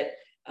so that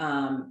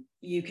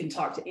you can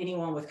talk to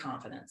anyone with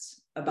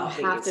confidence about these.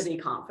 You have to be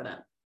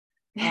confident.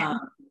 Yeah,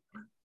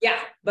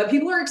 but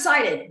people are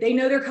excited. They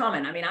know they're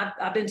coming. I mean,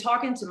 I've been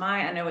talking to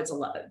I know it's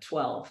 11,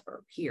 12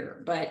 or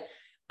here, but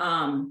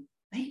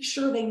make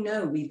sure they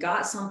know we've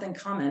got something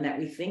coming that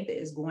we think that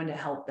is going to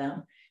help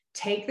them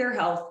take their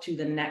health to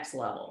the next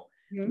level.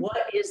 Mm-hmm.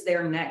 What is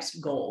their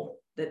next goal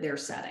that they're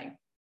setting?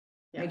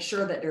 Yeah. Make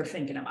sure that they're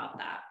thinking about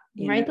that.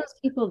 Write those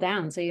people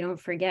down so you don't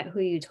forget who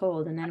you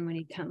told. And then when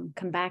you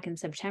come back in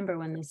September,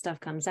 when this stuff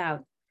comes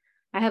out,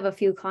 I have a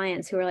few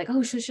clients who are like,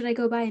 oh, should I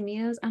go buy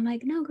Mia's? I'm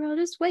like, no, girl,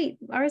 just wait.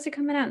 Ours are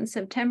coming out in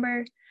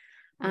September.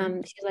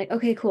 She's like,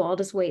 okay, cool. I'll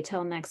just wait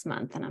till next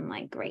month. And I'm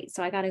like, great.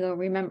 So I got to go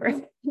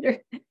remember,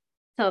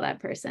 tell that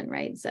person.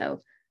 Right.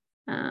 So,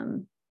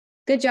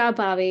 good job,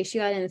 Bobby. She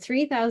got in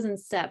 3,000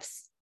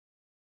 steps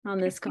on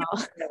this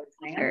call.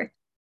 Her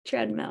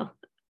treadmill.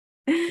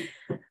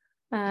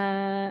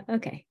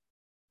 Okay.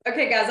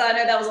 Okay, guys, I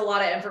know that was a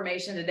lot of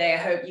information today. I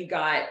hope you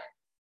got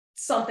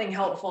something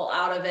helpful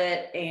out of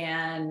it,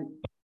 and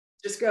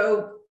just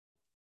go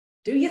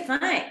do your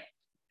thing.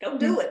 Go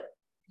do it.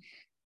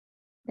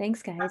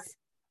 Thanks, guys.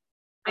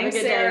 Thanks,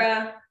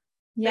 Sarah.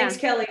 Yeah. Thanks,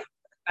 Kelly.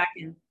 Back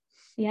in.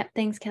 Yep.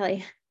 Thanks,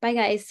 Kelly. Bye,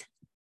 guys.